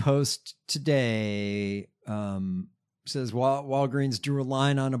 Washington Post today says Walgreens drew a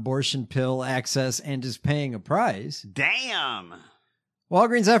line on abortion pill access and is paying a price. Damn.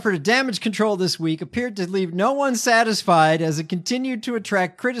 Walgreens' effort at damage control this week appeared to leave no one satisfied as it continued to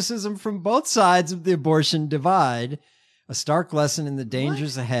attract criticism from both sides of the abortion divide, a stark lesson in the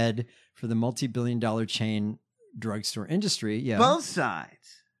dangers ahead for the multi-billion-dollar chain drugstore industry. Yeah, Both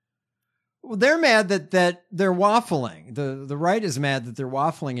sides. Well, they're mad that they're waffling. The right is mad that they're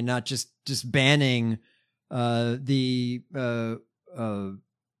waffling and not just banning the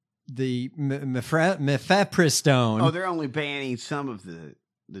mifepristone. Oh, they're only banning some of the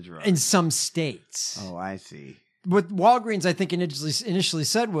drugs in some states. Oh, I see. What Walgreens, I think, initially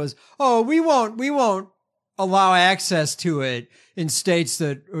said was, "Oh, we won't allow access to it in states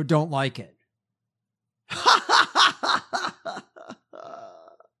that don't like it."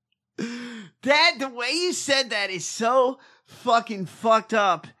 The way you said that is so fucking fucked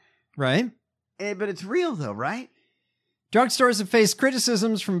up, right? But it's real though, right? Drugstores have faced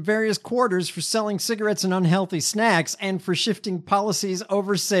criticisms from various quarters for selling cigarettes and unhealthy snacks and for shifting policies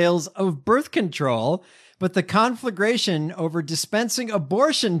over sales of birth control, but the conflagration over dispensing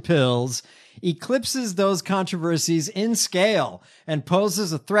abortion pills eclipses those controversies in scale and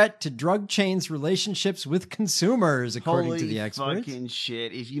poses a threat to drug chains' relationships with consumers, according to the experts. Fucking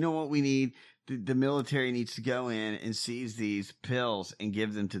shit. If you know what we need, the military needs to go in and seize these pills and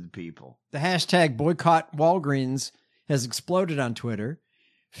give them to the people. The hashtag boycott Walgreens has exploded on Twitter,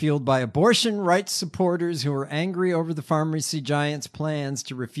 fueled by abortion rights supporters who are angry over the pharmacy giant's plans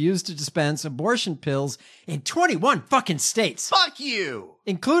to refuse to dispense abortion pills in 21 fucking states. Fuck you!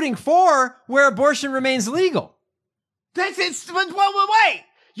 Including 4 where abortion remains legal. That's it. Wait!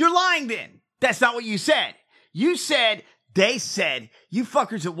 You're lying then. That's not what you said. You said, you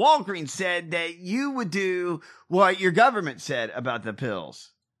fuckers at Walgreens said that you would do what your government said about the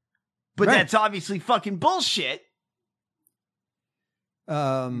pills. But Right. that's obviously fucking bullshit.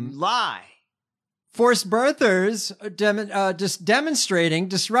 Lie. Forced birthers demonstrating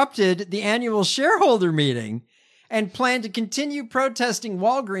disrupted the annual shareholder meeting and plan to continue protesting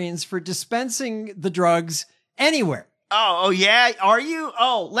Walgreens for dispensing the drugs anywhere. Oh yeah? Are you?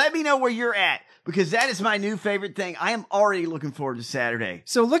 Oh, let me know where you're at, because that is my new favorite thing. I am already looking forward to Saturday.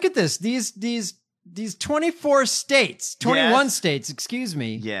 So look at this. These 24 states, 21 Yes. states, excuse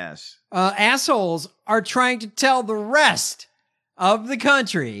me. Yes. Assholes are trying to tell the rest of the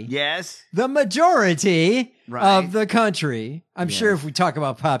country. Yes. The majority Right. of the country. I'm sure if we talk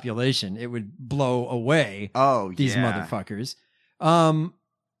about population, it would blow away these yeah. motherfuckers.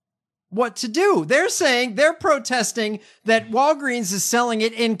 What to do? They're saying they're protesting that Walgreens is selling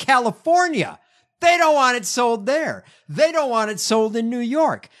it in California. They don't want it sold there. They don't want it sold in New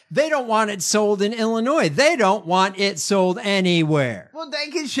York. They don't want it sold in Illinois. They don't want it sold anywhere. Well, they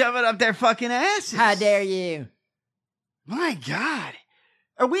can shove it up their fucking asses. How dare you? My God.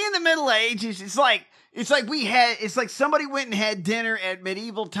 Are we in the Middle Ages? It's like somebody went and had dinner at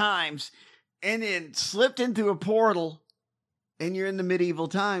medieval times and then slipped into a portal and you're in the medieval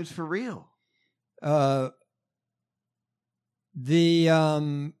times for real.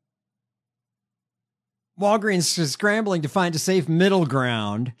 Walgreens is scrambling to find a safe middle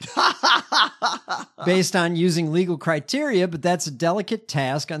ground based on using legal criteria, but that's a delicate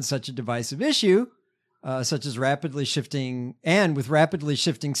task on such a divisive issue, such as rapidly shifting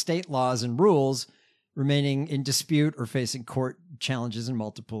state laws and rules remaining in dispute or facing court challenges in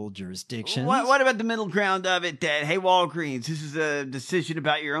multiple jurisdictions. What about the middle ground of it that, hey, Walgreens, this is a decision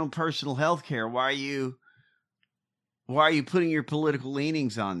about your own personal health care. Why are you putting your political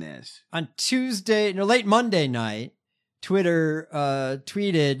leanings on this? On late Monday night, Twitter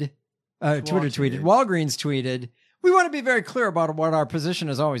tweeted, Walgreens tweeted, "We want to be very clear about what our position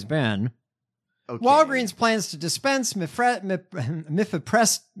has always been. Okay. Walgreens plans to dispense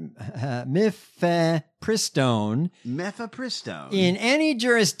mifepristone in any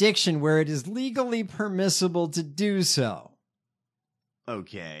jurisdiction where it is legally permissible to do so."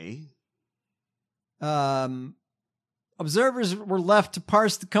 Okay. Observers were left to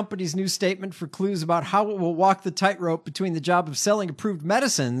parse the company's new statement for clues about how it will walk the tightrope between the job of selling approved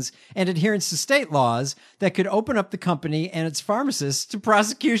medicines and adherence to state laws that could open up the company and its pharmacists to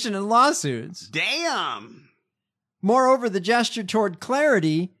prosecution and lawsuits. Damn. Moreover, the gesture toward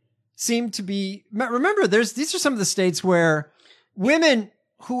clarity seemed to be... Remember, these are some of the states where women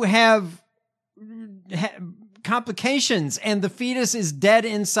who have complications and the fetus is dead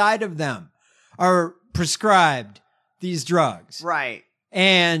inside of them are prescribed these drugs. Right.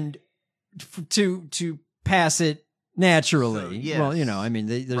 And to pass it naturally. So, yes. Well, there's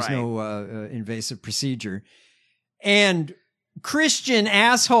no invasive procedure. And Christian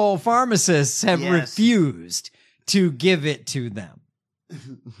asshole pharmacists have refused to give it to them.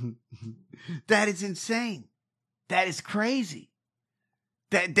 That is insane. That is crazy.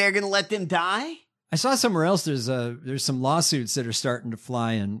 That they're going to let them die? I saw somewhere else there's some lawsuits that are starting to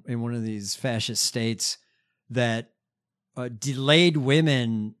fly in one of these fascist states that delayed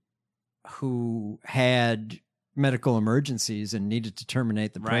women who had medical emergencies and needed to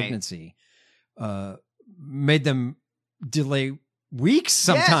terminate the pregnancy, made them delay weeks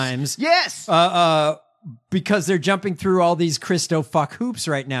sometimes. Yes. Because they're jumping through all these Christo fuck hoops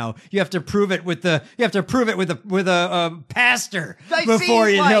right now. You have to prove it with a pastor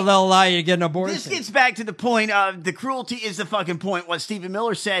before they'll allow you to get an abortion. This gets back to the point of the cruelty is the fucking point, what Stephen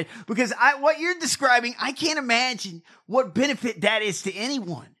Miller said, because what you're describing, I can't imagine what benefit that is to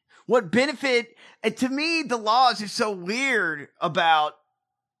anyone. What benefit, to me, the laws are so weird about,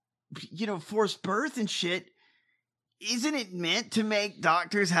 forced birth and shit. Isn't it meant to make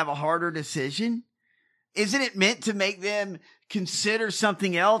doctors have a harder decision? Isn't it meant to make them consider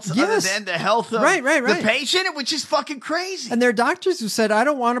something else other than the health of the patient, which is fucking crazy? And there are doctors who said, I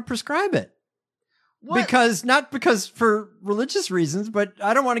don't want to prescribe it. What? Not because for religious reasons, but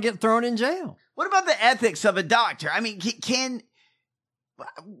I don't want to get thrown in jail. What about the ethics of a doctor? I mean,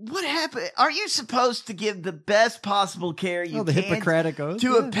 what happened? Are you supposed to give the best possible care you the can Hippocratic Oath,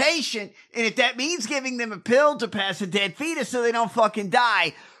 to a patient? And if that means giving them a pill to pass a dead fetus so they don't fucking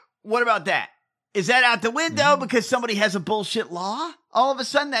die, what about that? Is that out the window because somebody has a bullshit law? All of a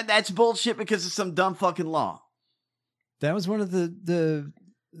sudden that's bullshit because of some dumb fucking law. That was one of the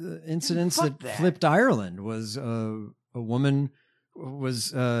incidents that flipped Ireland. Was a woman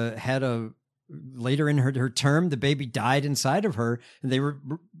was later in her term, the baby died inside of her, and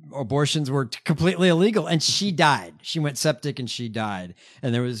abortions were completely illegal, and she died. She went septic and she died,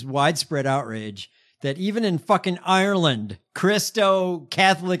 and there was widespread outrage that even in fucking Ireland, Christo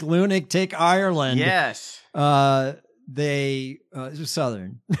Catholic lunatic Ireland, they it was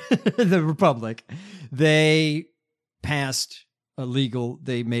Southern, the Republic, they passed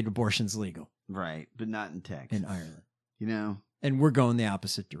they made abortions legal, right? But not in Texas, in Ireland, And we're going the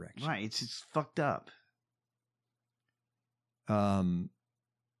opposite direction, right? It's just fucked up.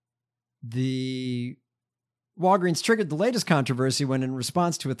 The Walgreens triggered the latest controversy when, in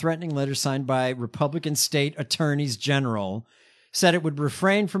response to a threatening letter signed by Republican state attorneys general, said it would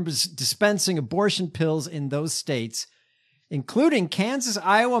refrain from dispensing abortion pills in those states, including Kansas,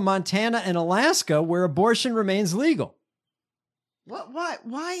 Iowa, Montana, and Alaska, where abortion remains legal.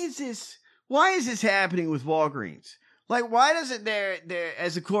 Why is this happening with Walgreens? Like, why doesn't there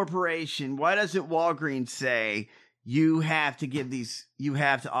as a corporation, why doesn't Walgreens say you have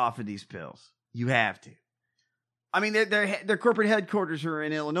to offer these pills? You have to. I mean, their corporate headquarters are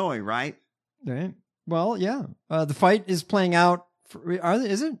in Illinois, right? Right. Well, yeah. The fight is playing out.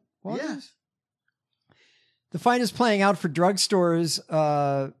 Is it? Well, yes. The fight is playing out for drugstores.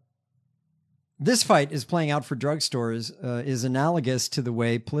 This fight is playing out for drugstores is analogous to the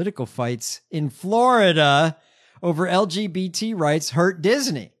way political fights in Florida over LGBT rights hurt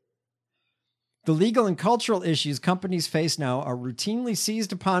Disney. The legal and cultural issues companies face now are routinely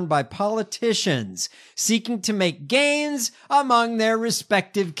seized upon by politicians seeking to make gains among their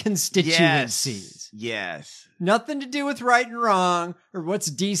respective constituencies. Yes. Nothing to do with right and wrong or what's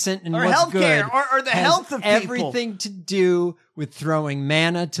decent and Or what's healthcare, good. or the Has health of people. everything to do with throwing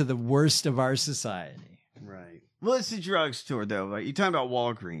manna to the worst of our society. Right. Well, it's the drugstore, though. Right? You're talking about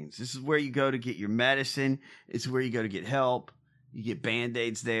Walgreens. This is where you go to get your medicine. It's where you go to get help. You get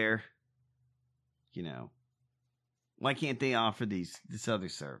Band-Aids there. You know. Why can't they offer this other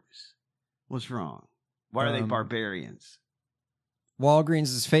service? What's wrong? Why are they barbarians? Walgreens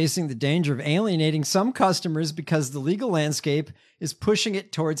is facing the danger of alienating some customers because the legal landscape is pushing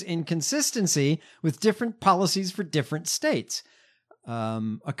it towards inconsistency with different policies for different states.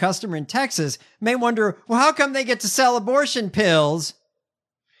 A customer in Texas may wonder, well, how come they get to sell abortion pills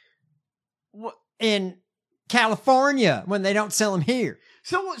in California when they don't sell them here?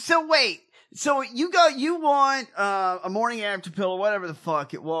 So wait. So you want a morning after pill or whatever the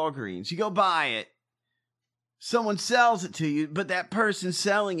fuck at Walgreens. You go buy it. Someone sells it to you, but that person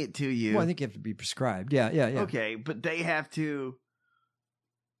selling it to you. Well, I think you have to be prescribed. Yeah. Okay, but they have to.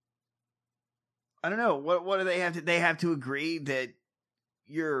 I don't know. What do they have to? They have to agree that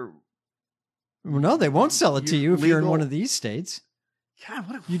you're. Well, no, they won't sell it to you if you're in legal- one of these states. God,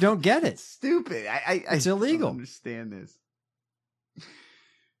 what you don't get it. Stupid. It's illegal. I don't understand this.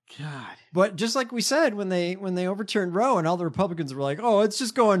 God. But just like we said, when they overturned Roe and all the Republicans were like, oh, it's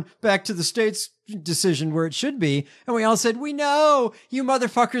just going back to the state's decision where it should be. And we all said, we know you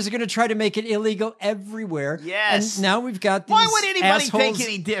motherfuckers are going to try to make it illegal everywhere. Yes. And now we've got these Why would anybody think assholes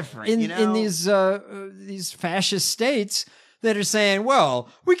any different? in these fascist states that are saying, well,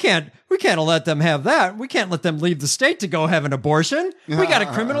 we can't let them have that. We can't let them leave the state to go have an abortion. We got to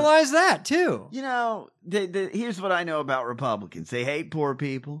criminalize that too. You know, here's what I know about Republicans. They hate poor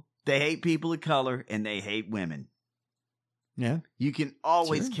people. They hate people of color, and they hate women. Yeah. You can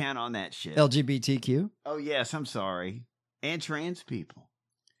always Sure. count on that shit. LGBTQ. Oh, yes, I'm sorry. And trans people.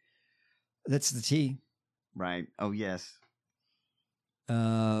 That's the T. Right. Oh, yes.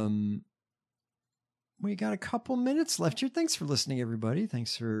 We got a couple minutes left here. Thanks for listening, everybody.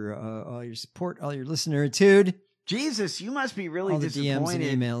 Thanks for all your support, all your listeneritude. Jesus, you must be really all the DMs and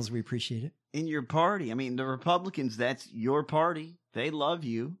disappointed emails. We appreciate it. in your party. I mean, the Republicans, that's your party. They love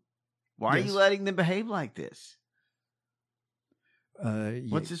you. Why are Yes. you letting them behave like this? Yeah,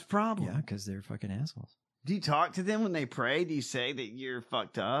 What's his problem? Yeah, because they're fucking assholes. Do you talk to them when they pray? Do you say that you're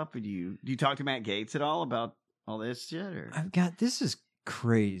fucked up? Or do you talk to Matt Gaetz at all about all this shit? Or This is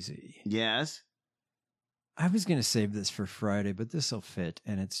crazy. yes, I was going to save this for Friday, but this will fit,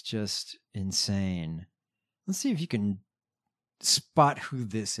 and it's just insane. Let's see if you can spot who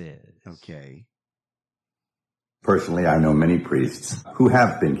this is. Okay. Personally, I know many priests who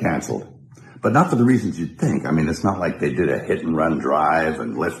have been canceled, but not for the reasons you'd think. I mean, it's not like they did a hit-and-run drive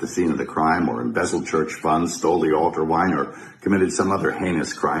and left the scene of the crime or embezzled church funds, stole the altar wine, or committed some other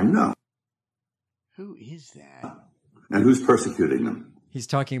heinous crime. No. Who is that? And who's persecuting them? He's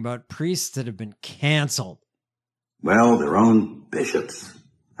talking about priests that have been canceled. Well, their own bishops.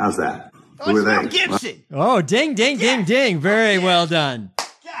 How's that? Who are Mel they? Gibson. Oh, ding, ding, ding, ding. Very well done.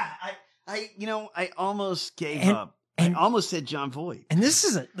 I almost gave up. I almost said John Voight. And this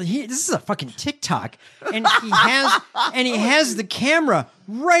is a fucking TikTok, and he has the camera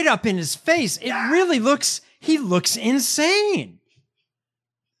right up in his face. It really he looks insane.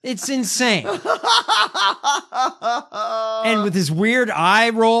 It's insane. And with his weird eye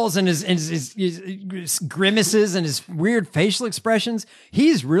rolls and his grimaces and his weird facial expressions,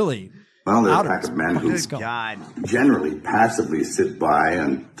 he's really Well, they're out a of pack his of men fucking who skull. generally passively sit by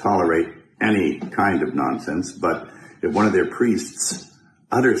and tolerate any kind of nonsense, but if one of their priests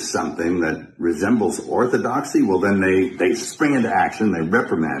utters something that resembles orthodoxy, well, then they spring into action, they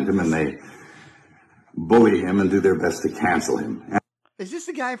reprimand him, and they bully him and do their best to cancel him. Is this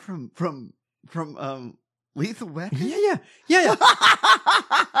the guy from Lethal Weapon? Yeah.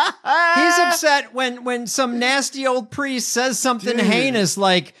 He's upset when some nasty old priest says something heinous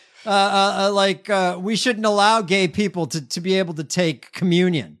like we shouldn't allow gay people to be able to take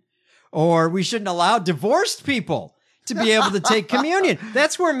communion, or we shouldn't allow divorced people to be able to take communion.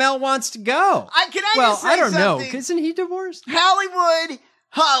 That's where Mel wants to go. I don't know. something? Isn't he divorced?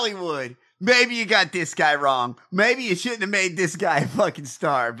 Hollywood. Maybe you got this guy wrong. Maybe you shouldn't have made this guy a fucking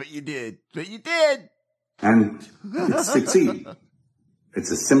star, but you did. And it's succeeding.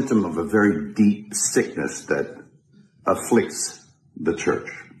 It's a symptom of a very deep sickness that afflicts the church.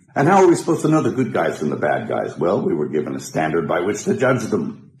 And how are we supposed to know the good guys from the bad guys? Well, we were given a standard by which to judge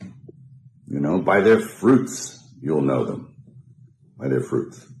them. By their fruits, you'll know them. By their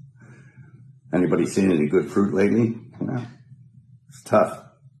fruits. Anybody seen any good fruit lately? Well, it's tough.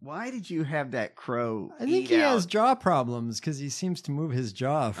 Why did you have that crow? I think he has jaw problems because he seems to move his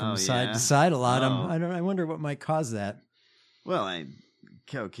jaw from side to side a lot. I wonder what might cause that. Well,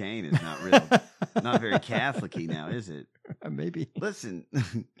 cocaine is not real, not very Catholic-y now, is it? Maybe. Listen,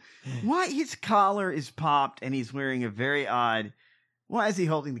 why his collar is popped and he's wearing a very odd. Why is he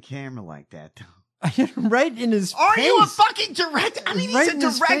holding the camera like that? Right in his Are face. you a fucking director? I mean, Right he's in a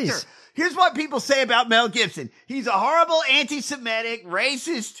his director. face. Here's what people say about Mel Gibson. He's a horrible, anti-Semitic,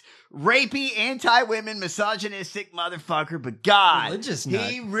 racist, rapey, anti-women, misogynistic motherfucker. But God, Religious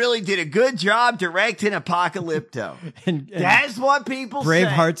he nut. really did a good job directing Apocalypto. and That's what people say.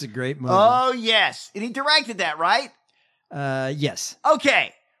 Braveheart's a great movie. Oh, yes. And he directed that, right? Yes.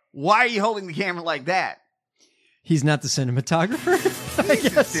 Okay. Why are you holding the camera like that? He's not the cinematographer, I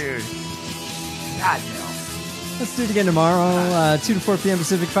guess. Dude. God, no. Let's do it again tomorrow, 2 to 4 p.m.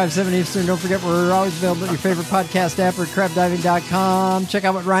 Pacific, 5, 7 Eastern. Don't forget, we're always available at your favorite podcast app or crabdiving.com. Check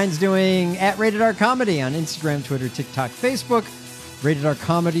out what Ryan's doing at Rated R Comedy on Instagram, Twitter, TikTok, Facebook,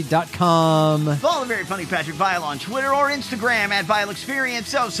 ratedrcomedy.com. Follow the very funny Patrick Vile on Twitter or Instagram at Vile Experience.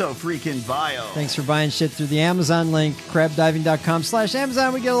 So freaking Vile. Thanks for buying shit through the Amazon link,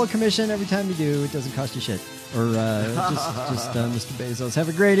 crabdiving.com/Amazon. We get a little commission every time you do. It doesn't cost you shit. Or just Mr. Bezos. Have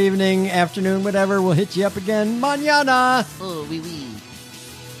a great evening, afternoon, whatever. We'll hit you up again mañana. Oh, oui, oui.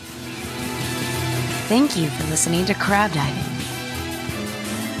 Thank you for listening to Crab Diving.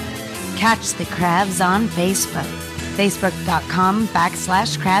 Catch the crabs on Facebook,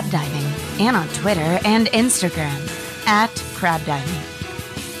 facebook.com/crabdiving, and on Twitter and Instagram @crabdiving.